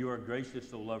 For you are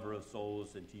gracious, O lover of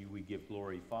souls, and to you we give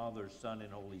glory, Father, Son,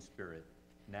 and Holy Spirit,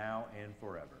 now and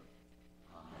forever.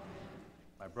 Amen.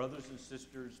 My brothers and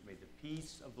sisters, may the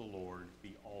peace of the Lord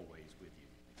be always with you.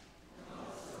 And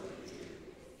also with you.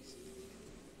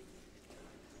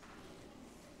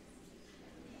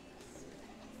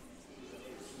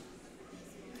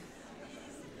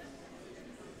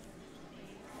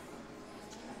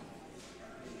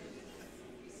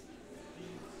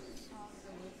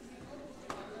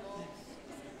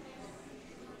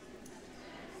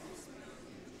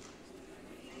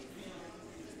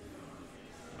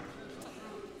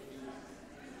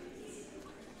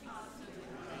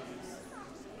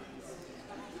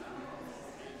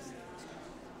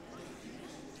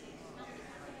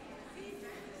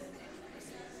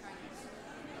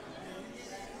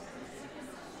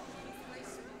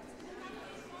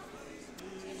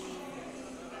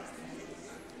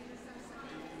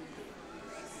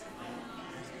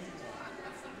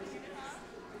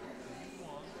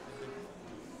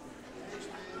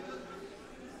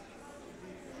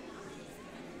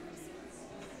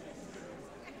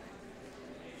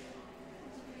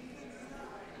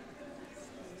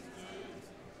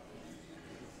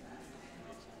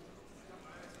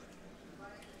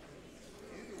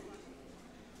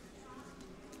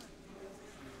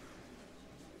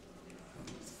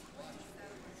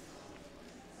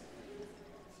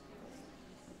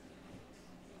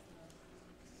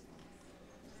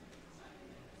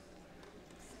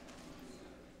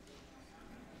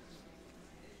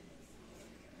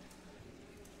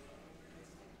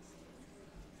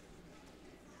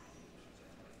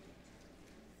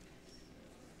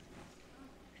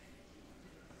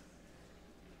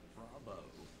 Bravo.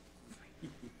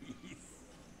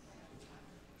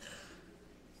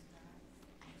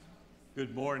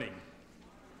 Good morning.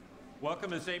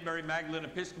 Welcome to St. Mary Magdalene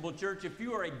Episcopal Church. If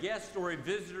you are a guest or a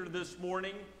visitor this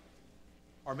morning,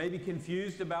 or maybe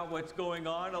confused about what's going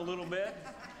on a little bit,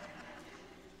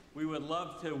 we would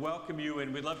love to welcome you,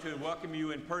 and we'd love to welcome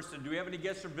you in person. Do we have any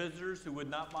guests or visitors who would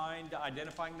not mind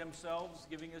identifying themselves,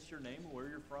 giving us your name and where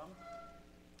you're from?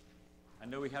 I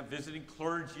know we have visiting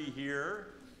clergy here.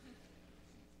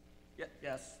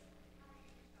 Yes.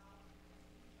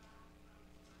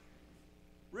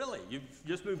 Really? You've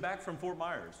just moved back from Fort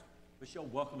Myers. Michelle,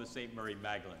 welcome to St. Mary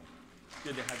Magdalene.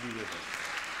 Good to have you with us.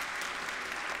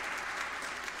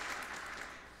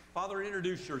 Father,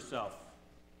 introduce yourself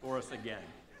for us again.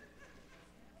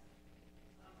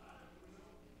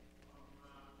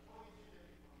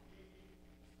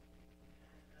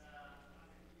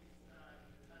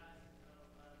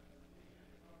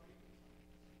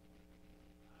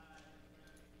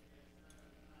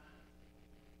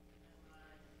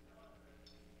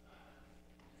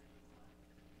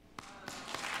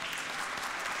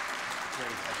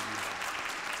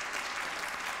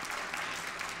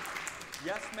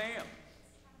 Yes, ma'am.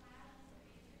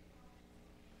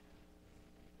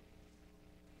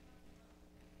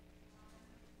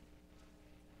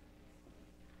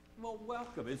 Well,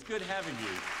 welcome. It's good having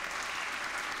you.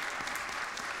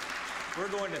 We're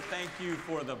going to thank you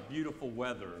for the beautiful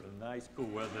weather, the nice, cool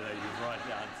weather that you brought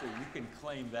down, so you can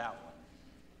claim that one.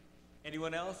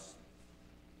 Anyone else?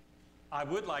 I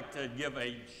would like to give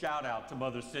a shout out to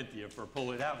Mother Cynthia for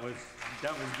pulling. That was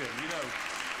good. You know,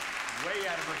 way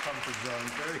out of her comfort zone.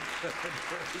 Very good, very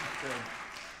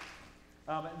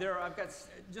good. I've got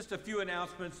just a few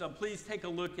announcements. Please take a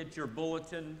look at your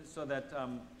bulletin so that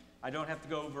I don't have to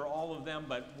go over all of them,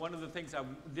 but one of the things I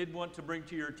did want to bring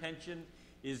to your attention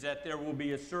is that there will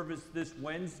be a service this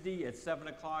Wednesday at 7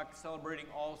 o'clock celebrating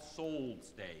All Souls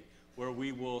Day, where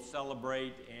we will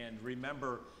celebrate and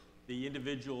remember the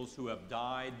individuals who have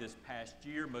died this past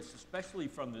year, most especially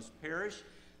from this parish.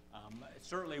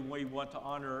 Certainly, we want to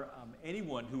honor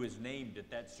anyone who is named at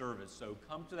that service. So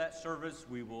come to that service.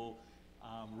 We will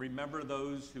remember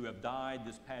those who have died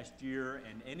this past year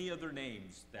and any other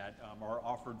names that are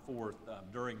offered forth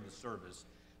during the service.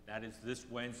 That is this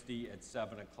Wednesday at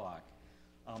 7 o'clock.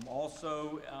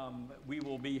 Also, we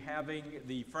will be having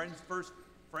the first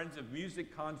Friends of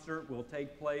Music concert will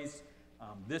take place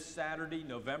this Saturday,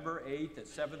 November 8th at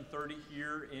 7:30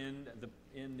 here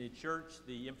in the church.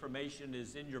 The information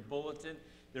is in your bulletin.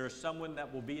 There is someone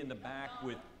that will be in the back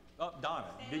with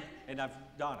Donna.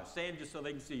 Donna, stand just so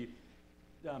they can see you.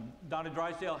 Donna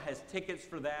Drysdale has tickets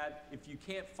for that. If you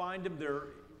can't find them,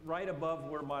 they're right above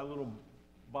where my little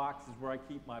box is where I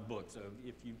keep my books. So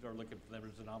if you are looking for them,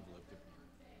 there's an envelope.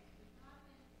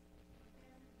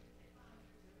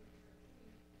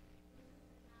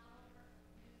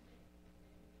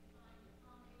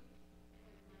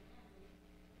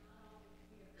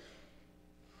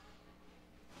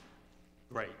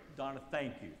 Great. Donna,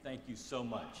 thank you. Thank you so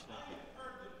much. Thank you. I've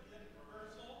heard them in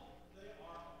rehearsal. They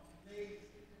are amazing.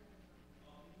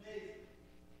 Amazing.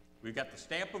 We've got the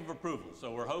stamp of approval,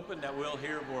 so we're hoping that we'll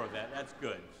hear more of that. That's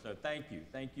good. So thank you.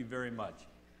 Thank you very much.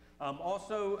 We're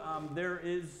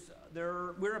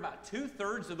about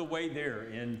 2/3 of the way there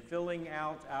in filling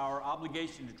out our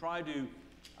obligation to try to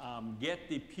get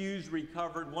the pews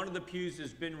recovered. One of the pews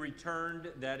has been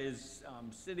returned that is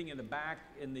sitting in the back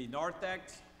in the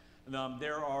narthex.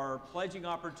 There are pledging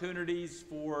opportunities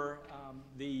for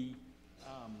the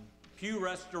pew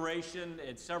restoration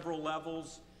at several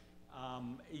levels.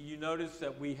 You notice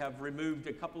that we have removed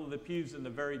a couple of the pews in the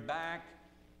very back,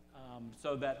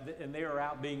 and they are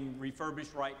out being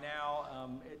refurbished right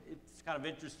now. It's kind of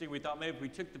interesting. We thought maybe if we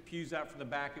took the pews out from the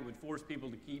back, it would force people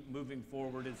to keep moving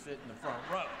forward and sit in the front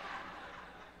row.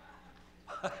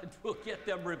 We'll get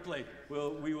them replaced.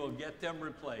 We will get them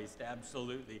replaced,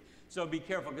 absolutely. So be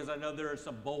careful, because I know there are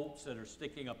some bolts that are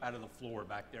sticking up out of the floor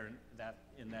back there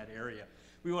in that area.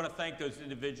 We want to thank those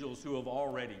individuals who have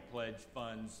already pledged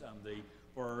funds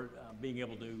for being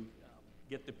able to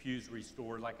get the pews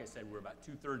restored. Like I said, we're about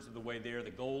 2/3 of the way there.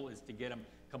 The goal is to get them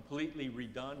completely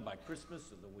redone by Christmas,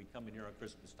 so that when we come in here on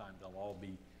Christmas time, they'll all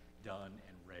be done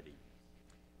and ready.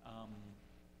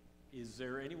 Is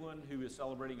there anyone who is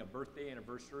celebrating a birthday,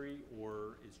 anniversary,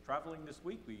 or is traveling this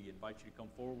week? We invite you to come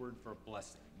forward for a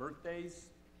blessing. Birthdays,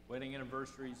 wedding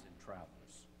anniversaries, and travelers.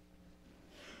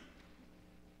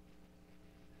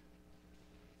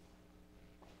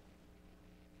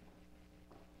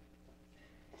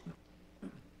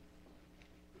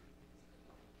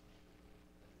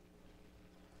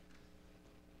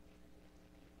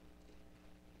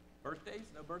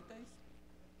 Birthdays? No birthdays?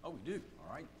 Oh, we do. All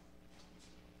right.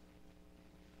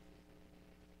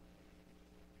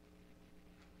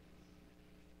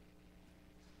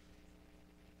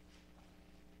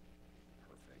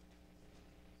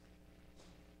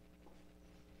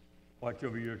 Watch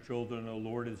over your children, O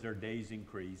Lord, as their days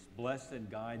increase. Bless and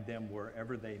guide them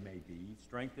wherever they may be.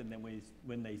 Strengthen them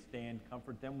when they stand.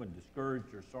 Comfort them when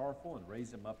discouraged or sorrowful, and raise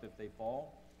them up if they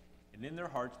fall. And in their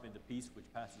hearts may the peace which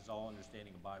passes all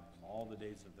understanding abide with them all the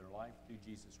days of their life. Through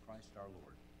Jesus Christ our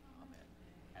Lord. Amen.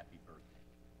 Happy birthday.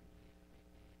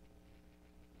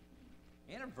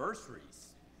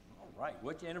 Anniversaries. All right.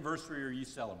 Which anniversary are you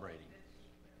celebrating?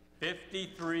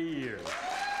 53 years.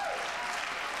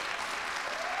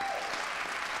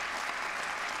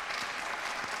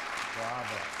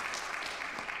 Bravo.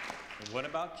 And what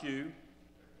about you?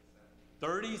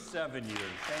 37 years.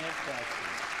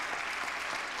 Fantastic.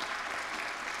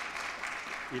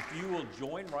 If you will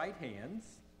join right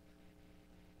hands.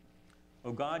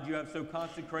 O God, you have so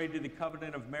consecrated the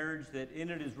covenant of marriage that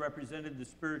in it is represented the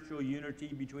spiritual unity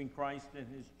between Christ and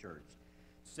his church.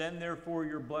 Send therefore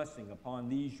your blessing upon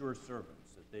these your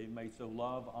servants, that they may so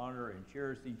love, honor, and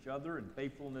cherish each other in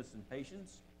faithfulness and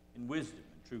patience, in wisdom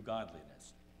and true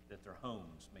godliness, that their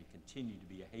homes may continue to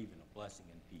be a haven of blessing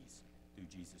and peace. Through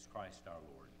Jesus Christ our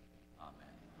Lord.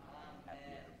 Amen. Happy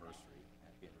anniversary.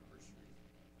 Happy anniversary.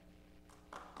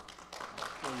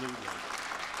 Absolutely.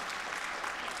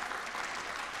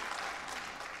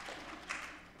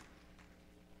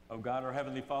 O God, our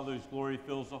Heavenly Father, whose glory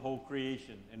fills the whole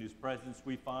creation, and whose presence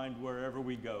we find wherever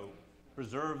we go,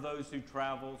 preserve those who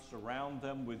travel, surround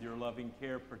them with your loving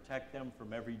care, protect them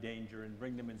from every danger, and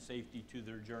bring them in safety to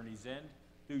their journey's end.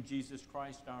 Through Jesus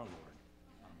Christ our Lord.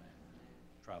 Amen.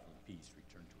 Travel in peace,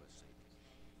 return to us safely.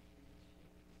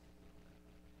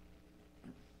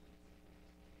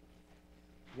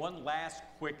 One last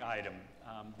quick item.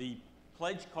 The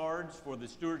pledge cards for the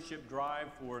stewardship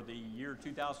drive for the year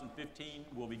 2015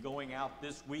 will be going out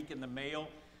this week in the mail.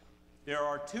 There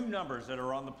are two numbers that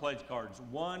are on the pledge cards.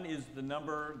 One is the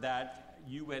number that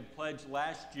you had pledged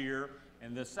last year,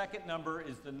 and the second number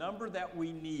is the number that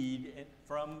we need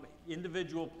from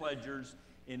individual pledgers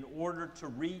in order to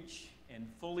reach and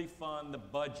fully fund the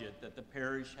budget that the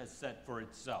parish has set for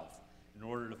itself, in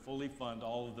order to fully fund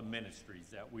all of the ministries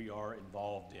that we are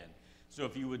involved in. So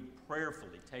if you would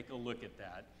prayerfully take a look at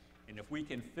that, and if we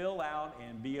can fill out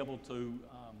and be able to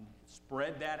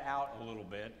spread that out a little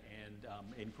bit and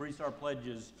increase our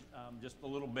pledges just a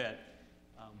little bit,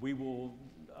 we will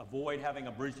avoid having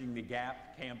a Bridging the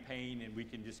Gap campaign, and we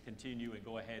can just continue and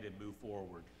go ahead and move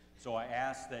forward. So I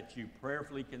ask that you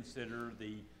prayerfully consider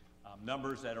the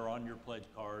numbers that are on your pledge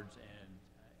cards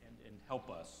and help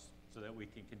us so that we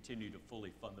can continue to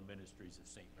fully fund the ministries of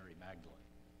St. Mary Magdalene.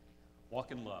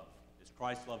 Walk in love, as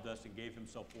Christ loved us and gave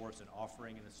himself for us, an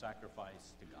offering and a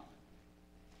sacrifice to God.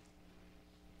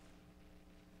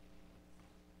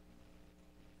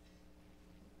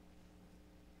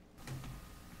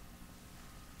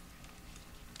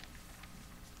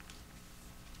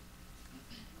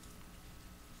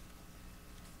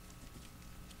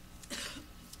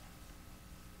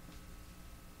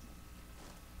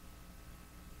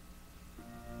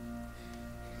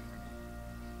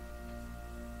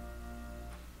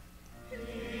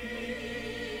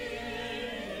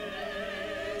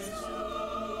 Is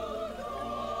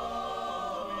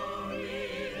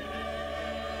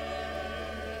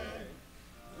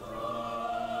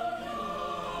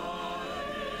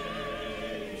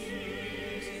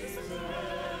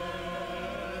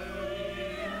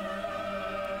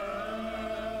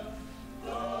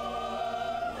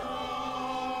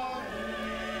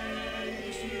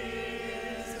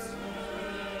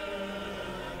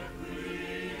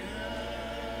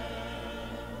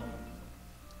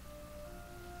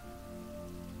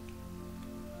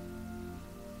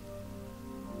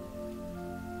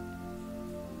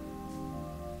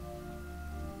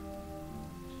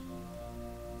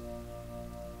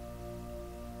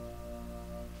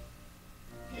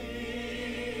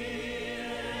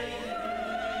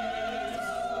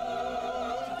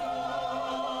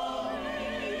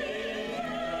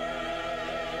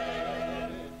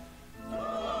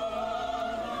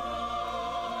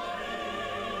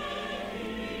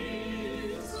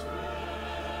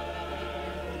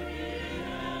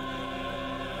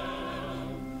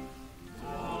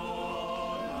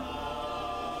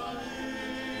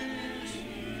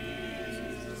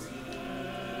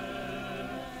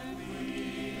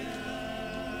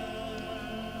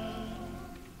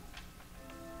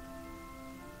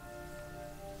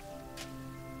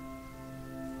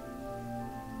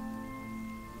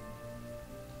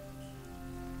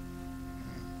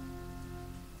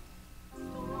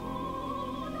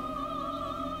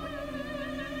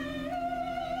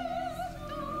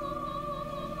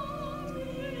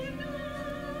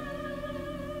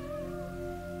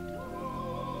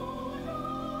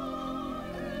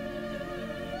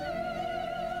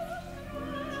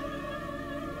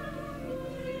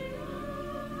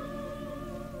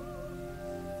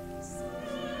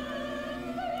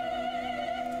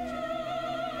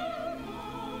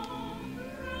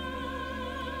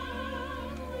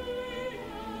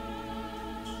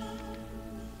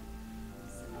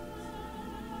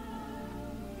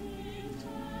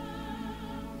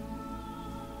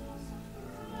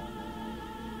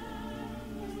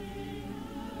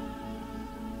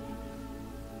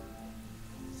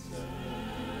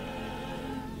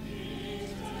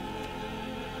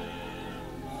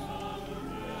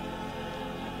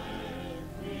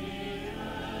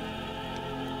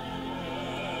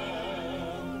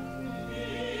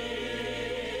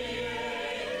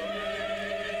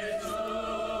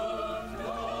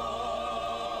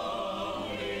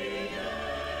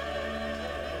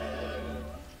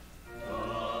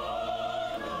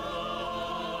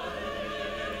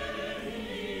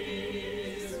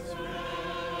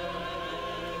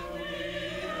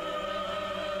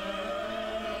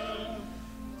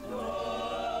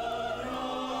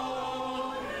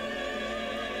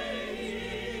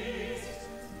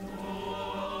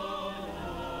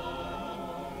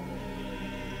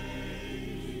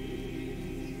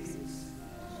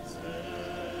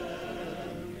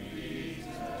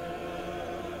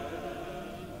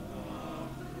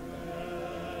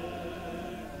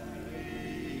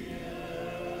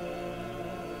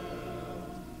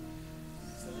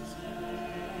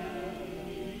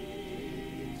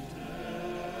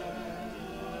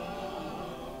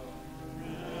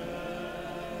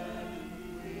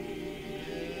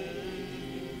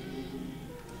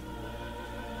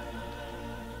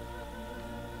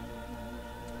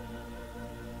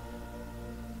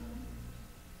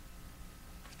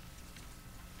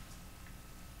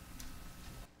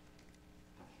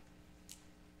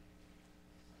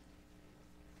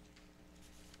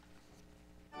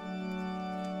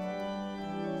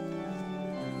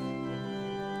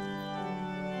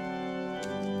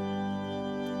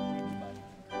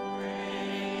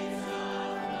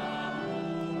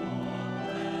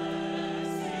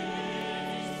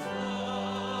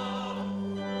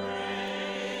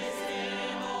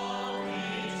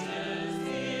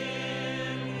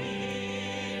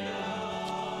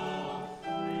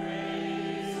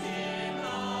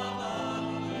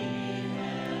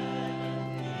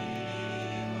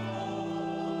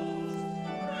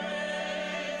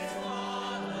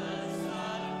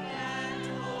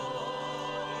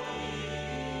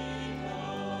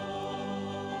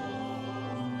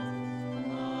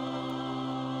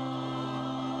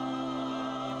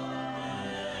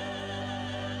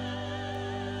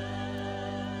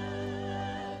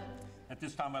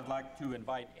this time, I'd like to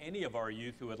invite any of our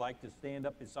youth who would like to stand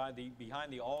up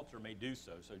behind the altar may do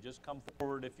so. So just come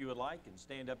forward if you would like and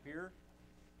stand up here.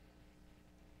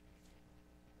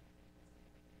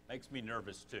 Makes me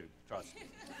nervous too, trust me.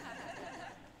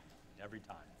 Every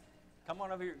time. Come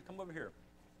on over here. Come over here.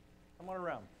 Come on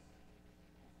around.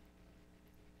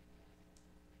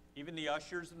 Even the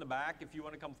ushers in the back, if you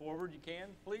want to come forward, you can.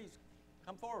 Please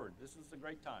come forward. This is a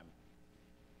great time.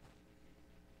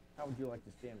 How would you like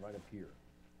to stand right up here?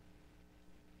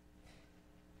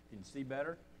 Can you see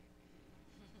better?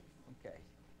 Okay.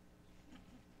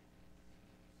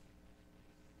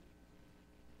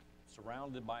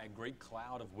 Surrounded by a great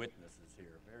cloud of witnesses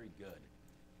here. Very good.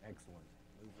 Excellent.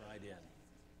 Move right in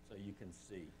so you can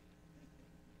see.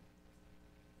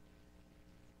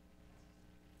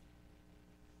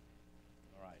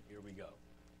 All right, here we go.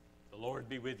 The Lord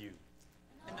be with you.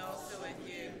 And also with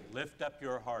you. Lift up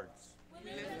your hearts.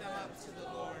 We lift them up to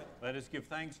the Lord. Let us give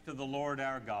thanks to the Lord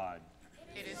our God.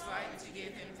 It is right to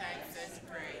give him thanks and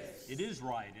praise. It is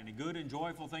right and a good and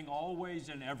joyful thing always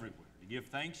and everywhere to give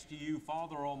thanks to you,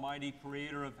 Father Almighty,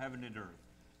 creator of heaven and earth.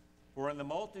 For in the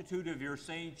multitude of your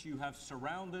saints you have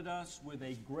surrounded us with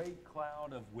a great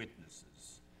cloud of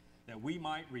witnesses, that we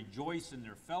might rejoice in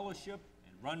their fellowship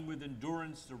and run with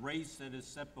endurance the race that is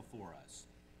set before us.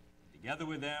 Together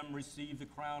with them receive the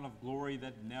crown of glory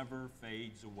that never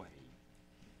fades away.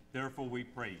 Therefore we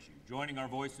praise you, joining our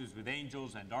voices with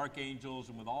angels and archangels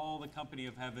and with all the company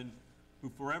of heaven, who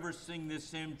forever sing this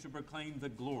hymn to proclaim the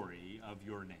glory of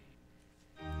your name.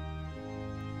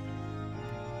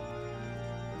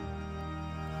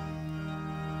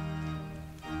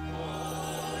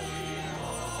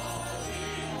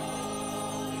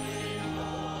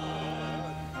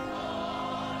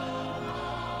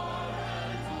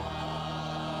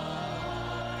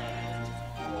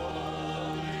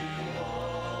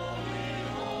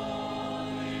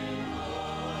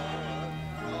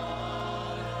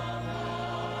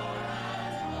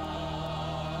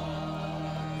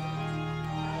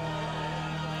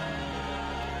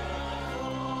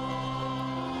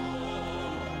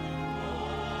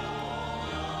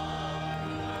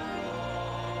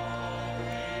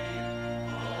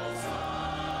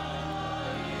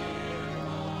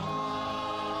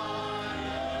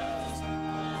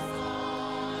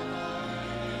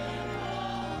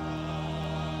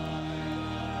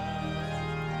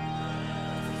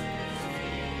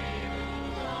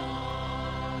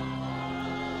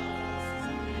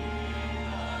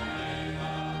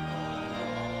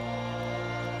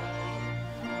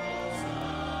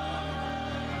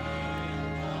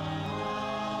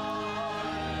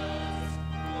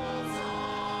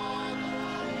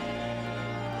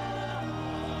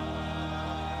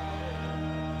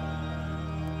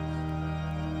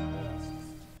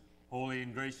 Holy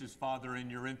and gracious Father, in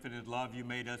your infinite love, you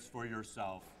made us for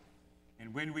yourself.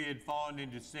 And when we had fallen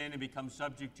into sin and become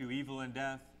subject to evil and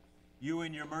death, you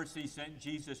in your mercy sent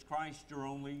Jesus Christ, your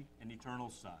only and eternal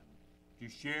Son, to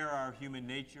share our human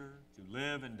nature, to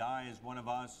live and die as one of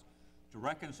us, to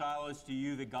reconcile us to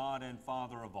you, the God and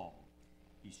Father of all.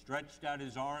 He stretched out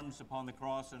his arms upon the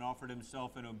cross and offered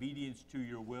himself in obedience to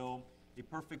your will, a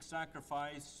perfect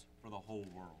sacrifice for the whole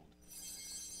world.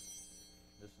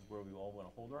 This is where we all want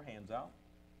to hold our hands out.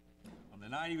 On the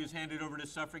night he was handed over to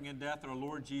suffering and death, our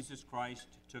Lord Jesus Christ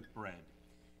took bread.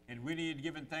 And when he had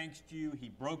given thanks to you, he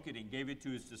broke it and gave it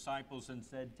to his disciples and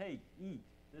said, "Take, eat.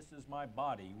 This is my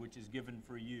body, which is given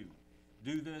for you.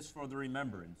 Do this for the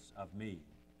remembrance of me."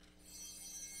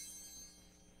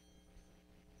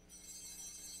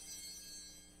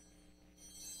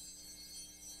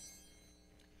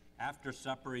 After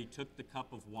supper, he took the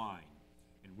cup of wine.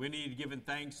 And when he had given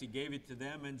thanks, he gave it to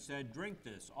them and said, "Drink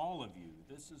this, all of you.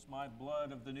 This is my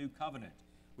blood of the new covenant,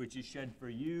 which is shed for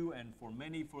you and for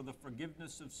many for the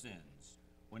forgiveness of sins.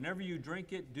 Whenever you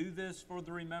drink it, do this for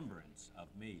the remembrance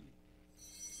of me."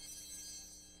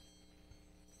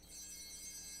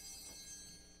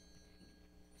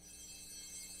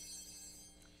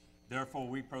 Therefore,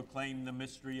 we proclaim the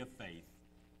mystery of faith.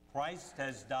 Christ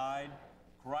has died.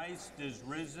 Christ is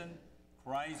risen.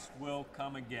 Christ will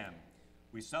come again.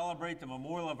 We celebrate the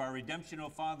memorial of our redemption, O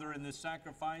Father, in this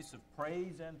sacrifice of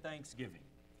praise and thanksgiving.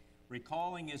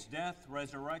 Recalling his death,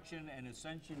 resurrection, and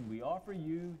ascension, we offer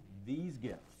you these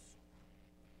gifts.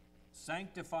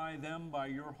 Sanctify them by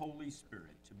your Holy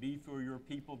Spirit, to be for your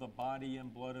people the body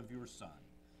and blood of your Son,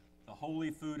 the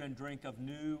holy food and drink of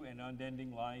new and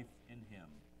unending life in him.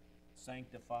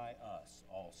 Sanctify us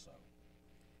also,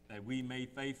 that we may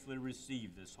faithfully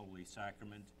receive this holy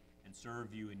sacrament and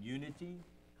serve you in unity,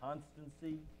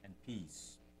 constancy, and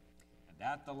peace, and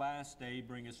at the last day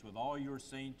bring us with all your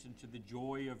saints into the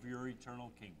joy of your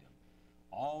eternal kingdom.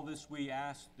 All this we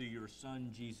ask through your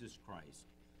Son, Jesus Christ.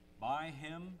 By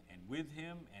him, and with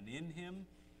him, and in him,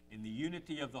 in the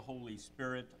unity of the Holy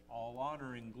Spirit, all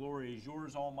honor and glory is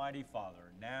yours, Almighty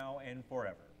Father, now and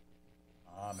forever.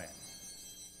 Amen.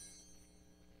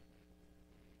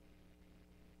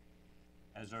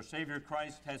 As our Savior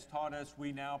Christ has taught us,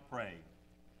 we now pray.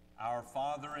 Our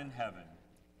Father in heaven,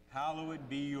 hallowed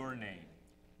be your name.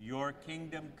 Your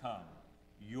kingdom come,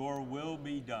 your will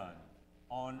be done,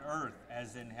 on earth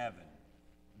as in heaven.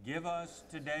 Give us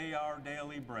today our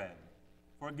daily bread.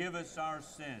 Forgive us our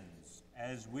sins,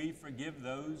 as we forgive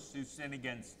those who sin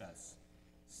against us.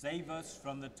 Save us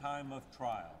from the time of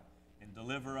trial, and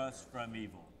deliver us from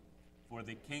evil. For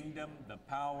the kingdom, the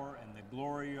power, and the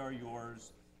glory are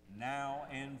yours, now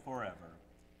and forever.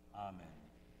 Amen.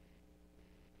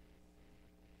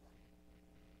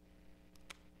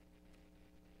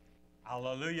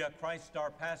 Alleluia, Christ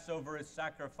our Passover is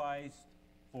sacrificed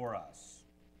for us.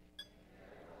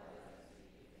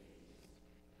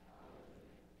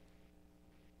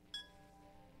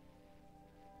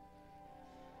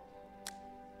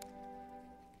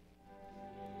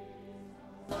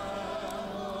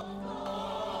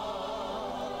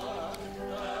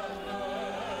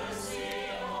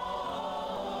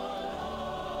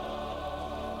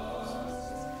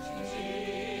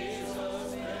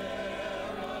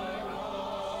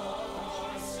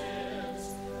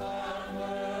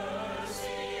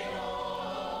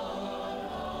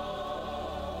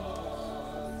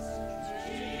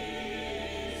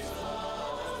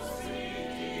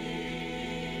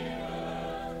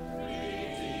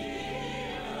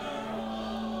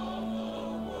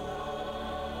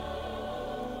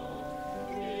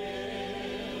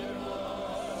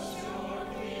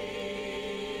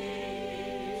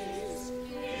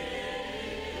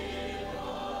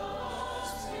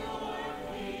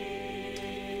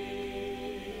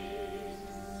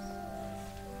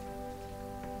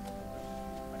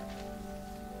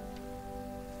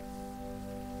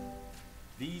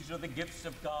 These are the gifts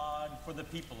of God for the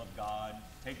people of God.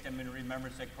 Take them in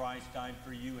remembrance that Christ died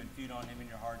for you, and feed on him in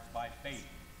your hearts by faith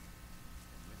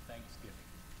and with thanksgiving.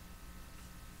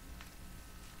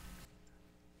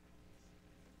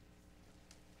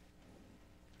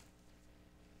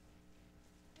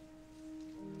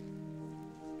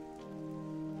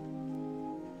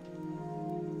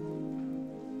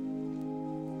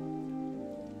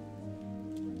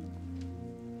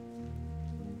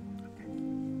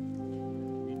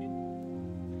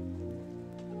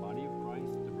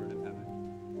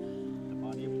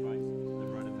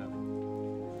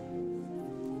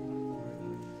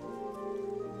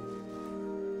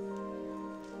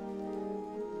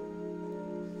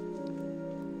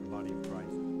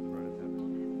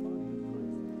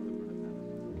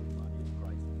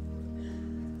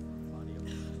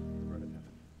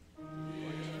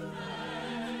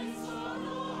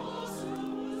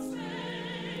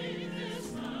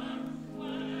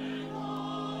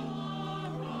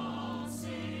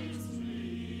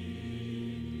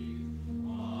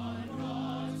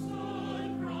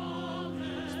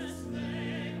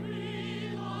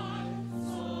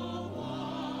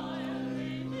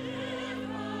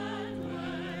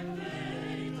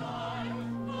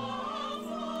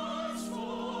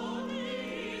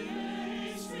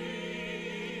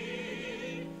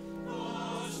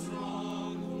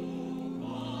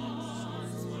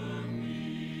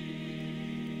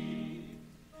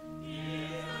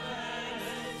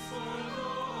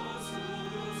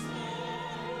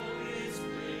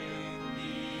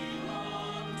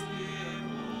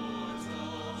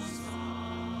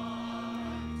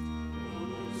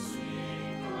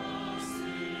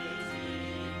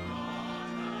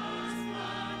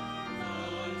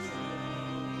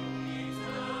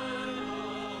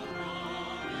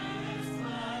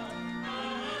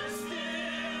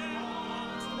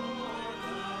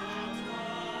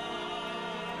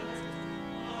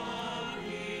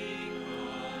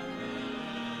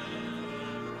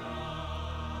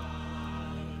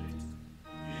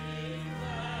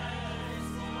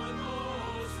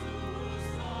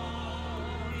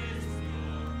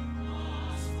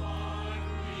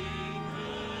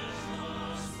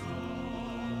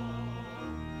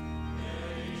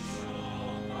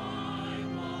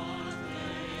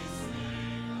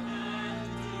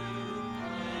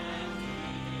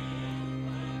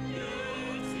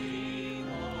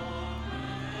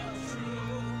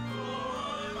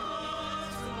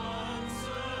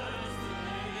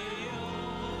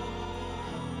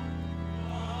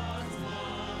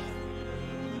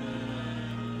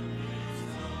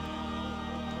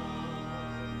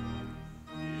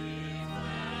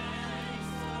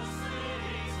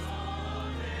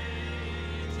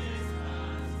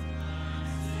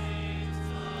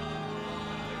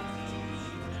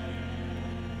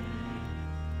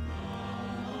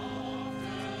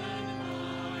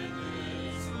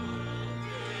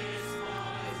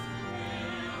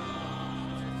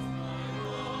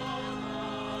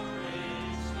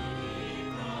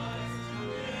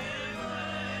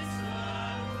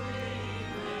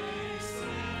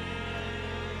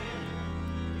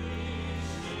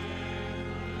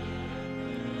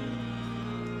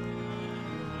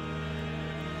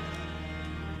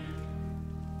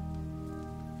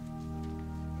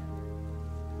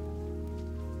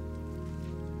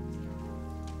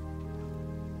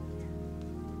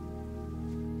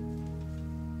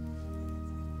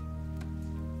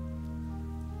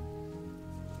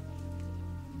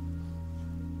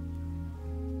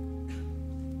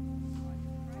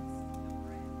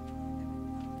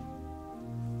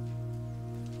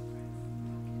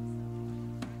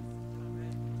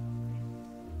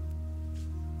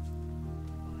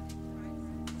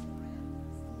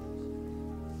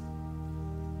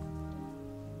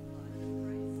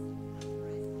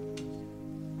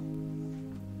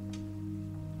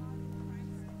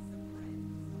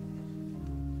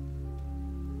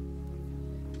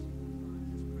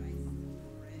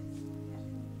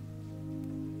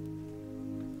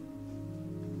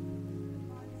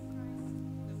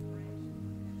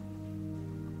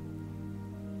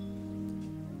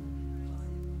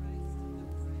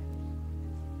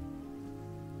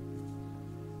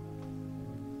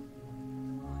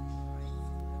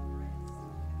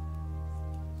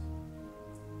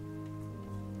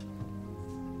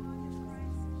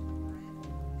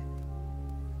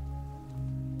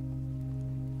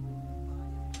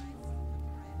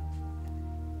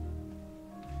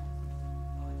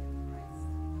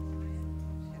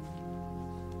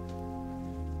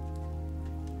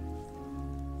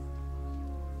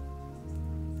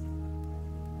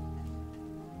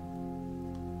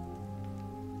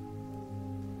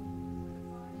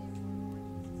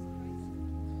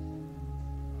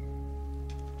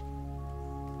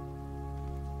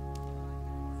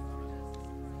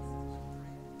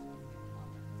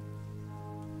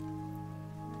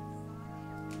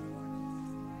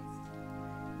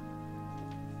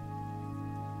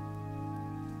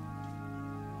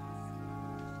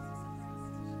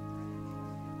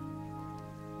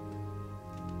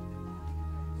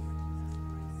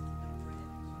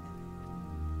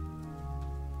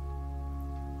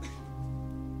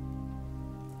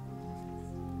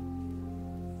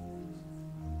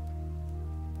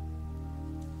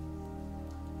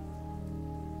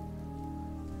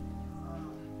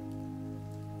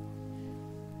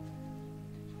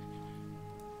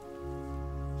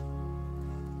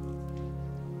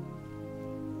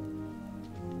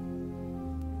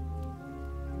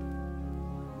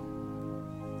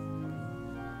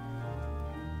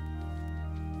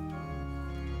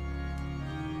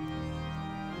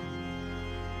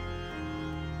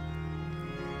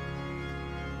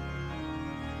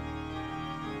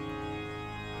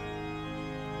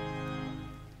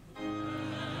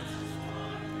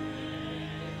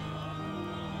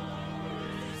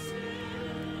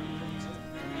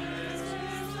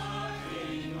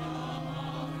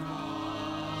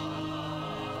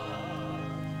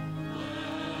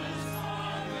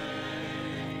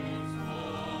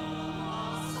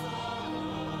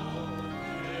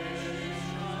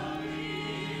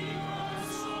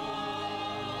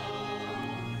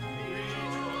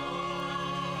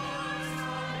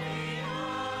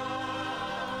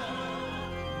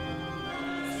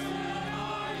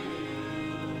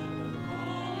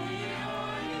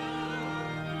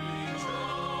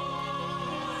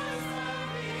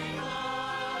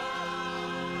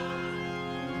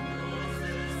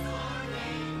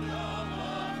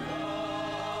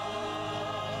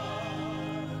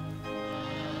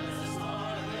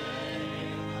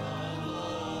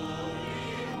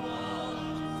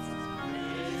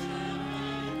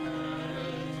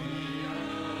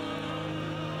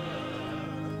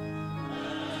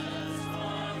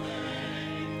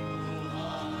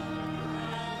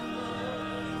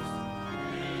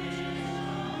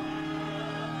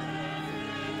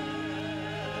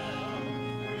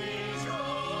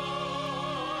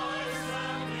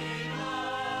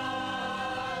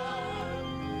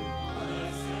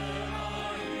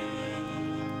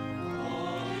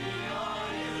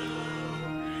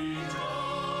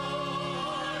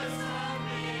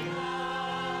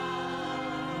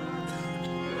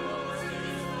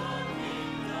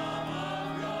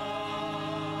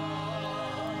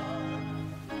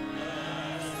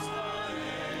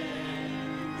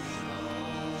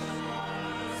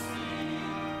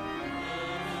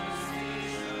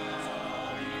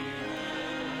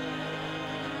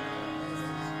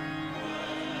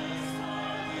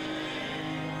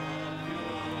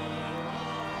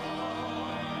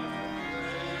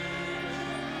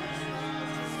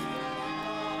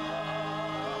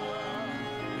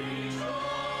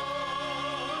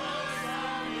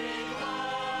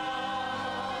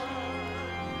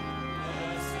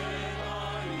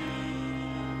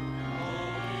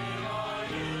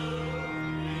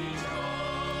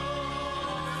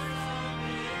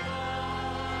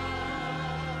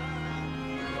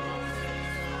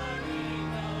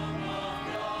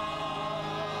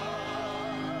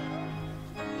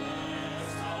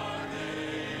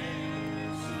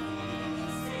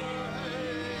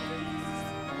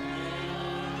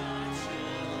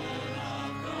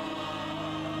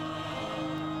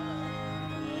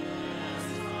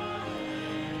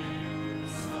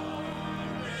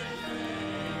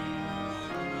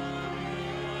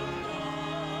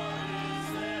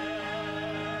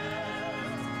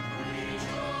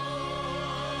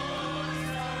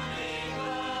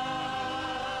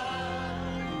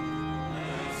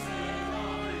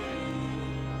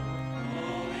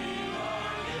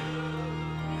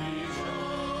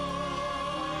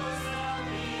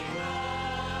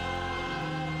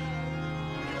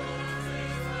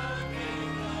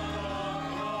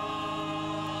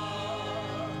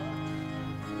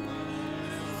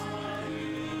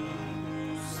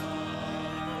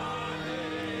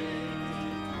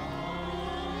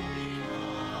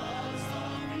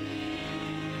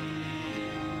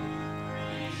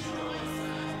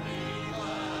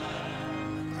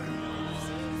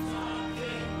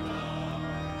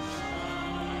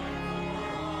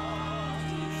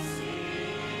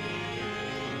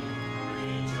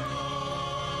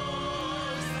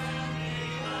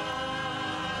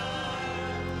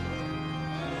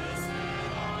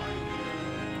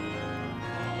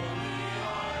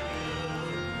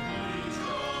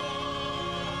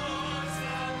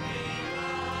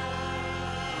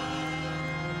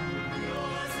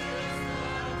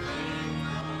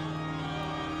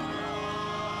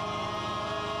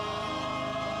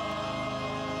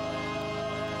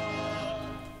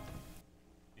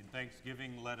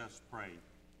 thanksgiving, let us pray.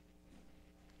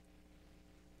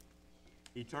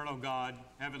 Eternal God,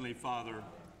 Heavenly Father,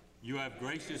 you have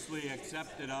graciously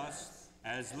accepted us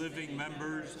as living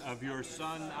members of your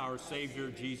Son, our Savior,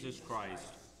 Jesus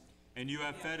Christ, and you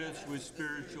have fed us with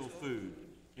spiritual food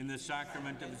in the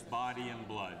sacrament of his body and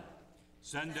blood.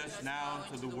 Send us now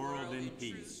to the world in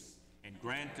peace, and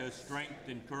grant us strength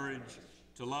and courage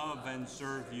to love and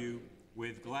serve you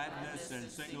with gladness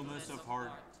and singleness of heart,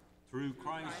 through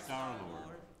Christ our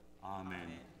Lord.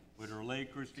 Amen. Would our lay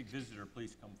Eucharistic visitor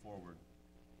please come forward?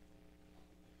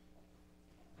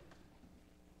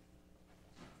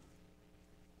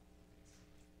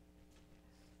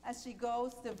 As she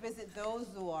goes to visit those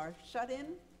who are shut in,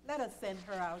 let us send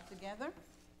her out together.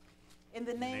 In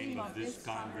the name of this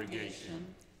congregation,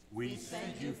 we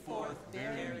send you forth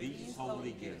bearing these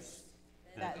holy gifts,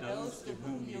 that those to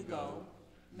whom you go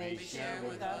may share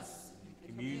with us the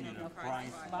communion of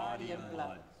Christ's body and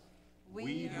blood.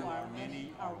 We who are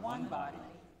many are one body,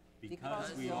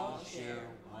 because we all share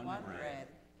one bread,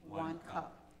 one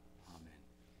cup. Amen.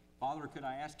 Father, could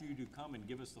I ask you to come and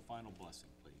give us the final blessing,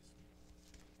 please?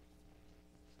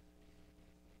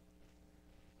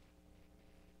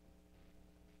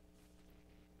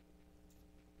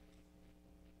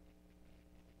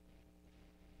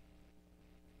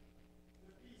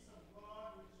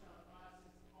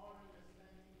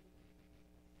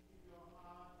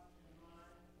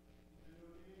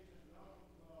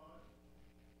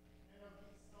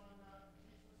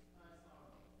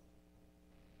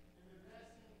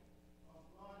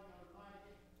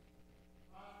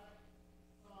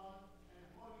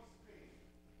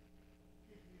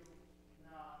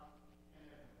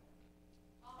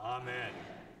 Amen.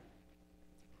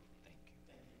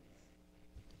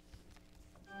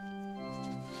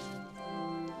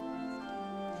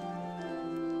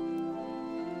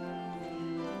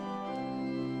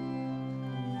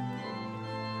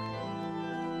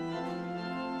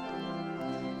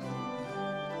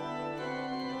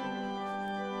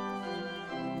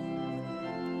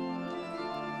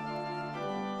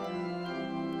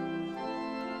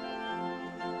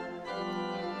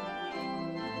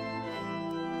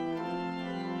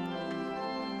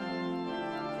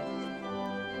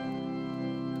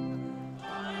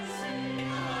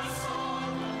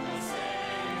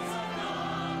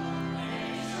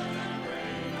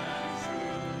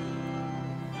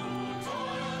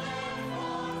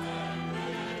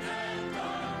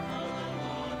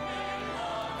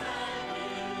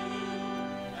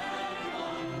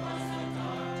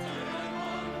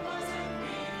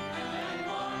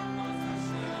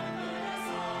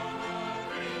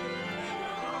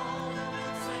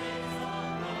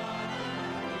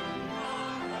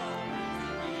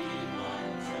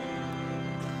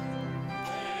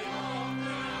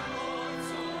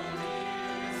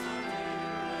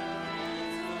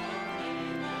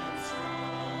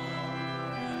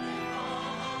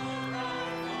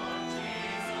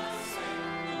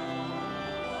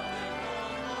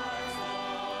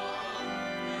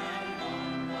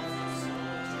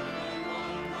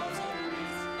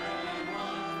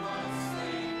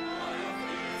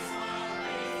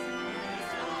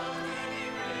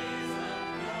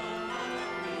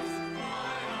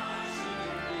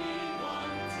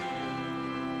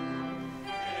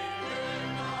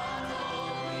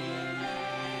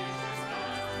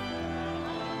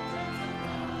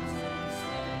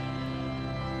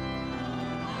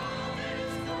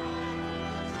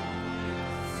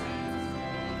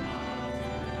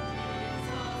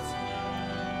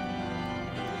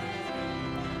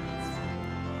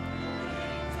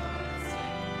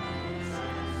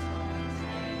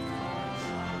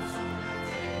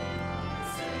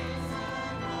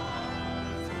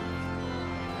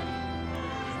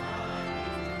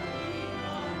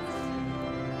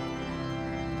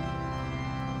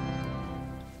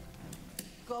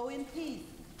 Go in peace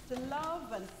to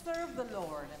love and serve the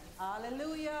Lord.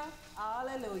 Alleluia,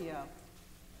 alleluia.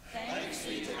 Thanks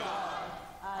be to God.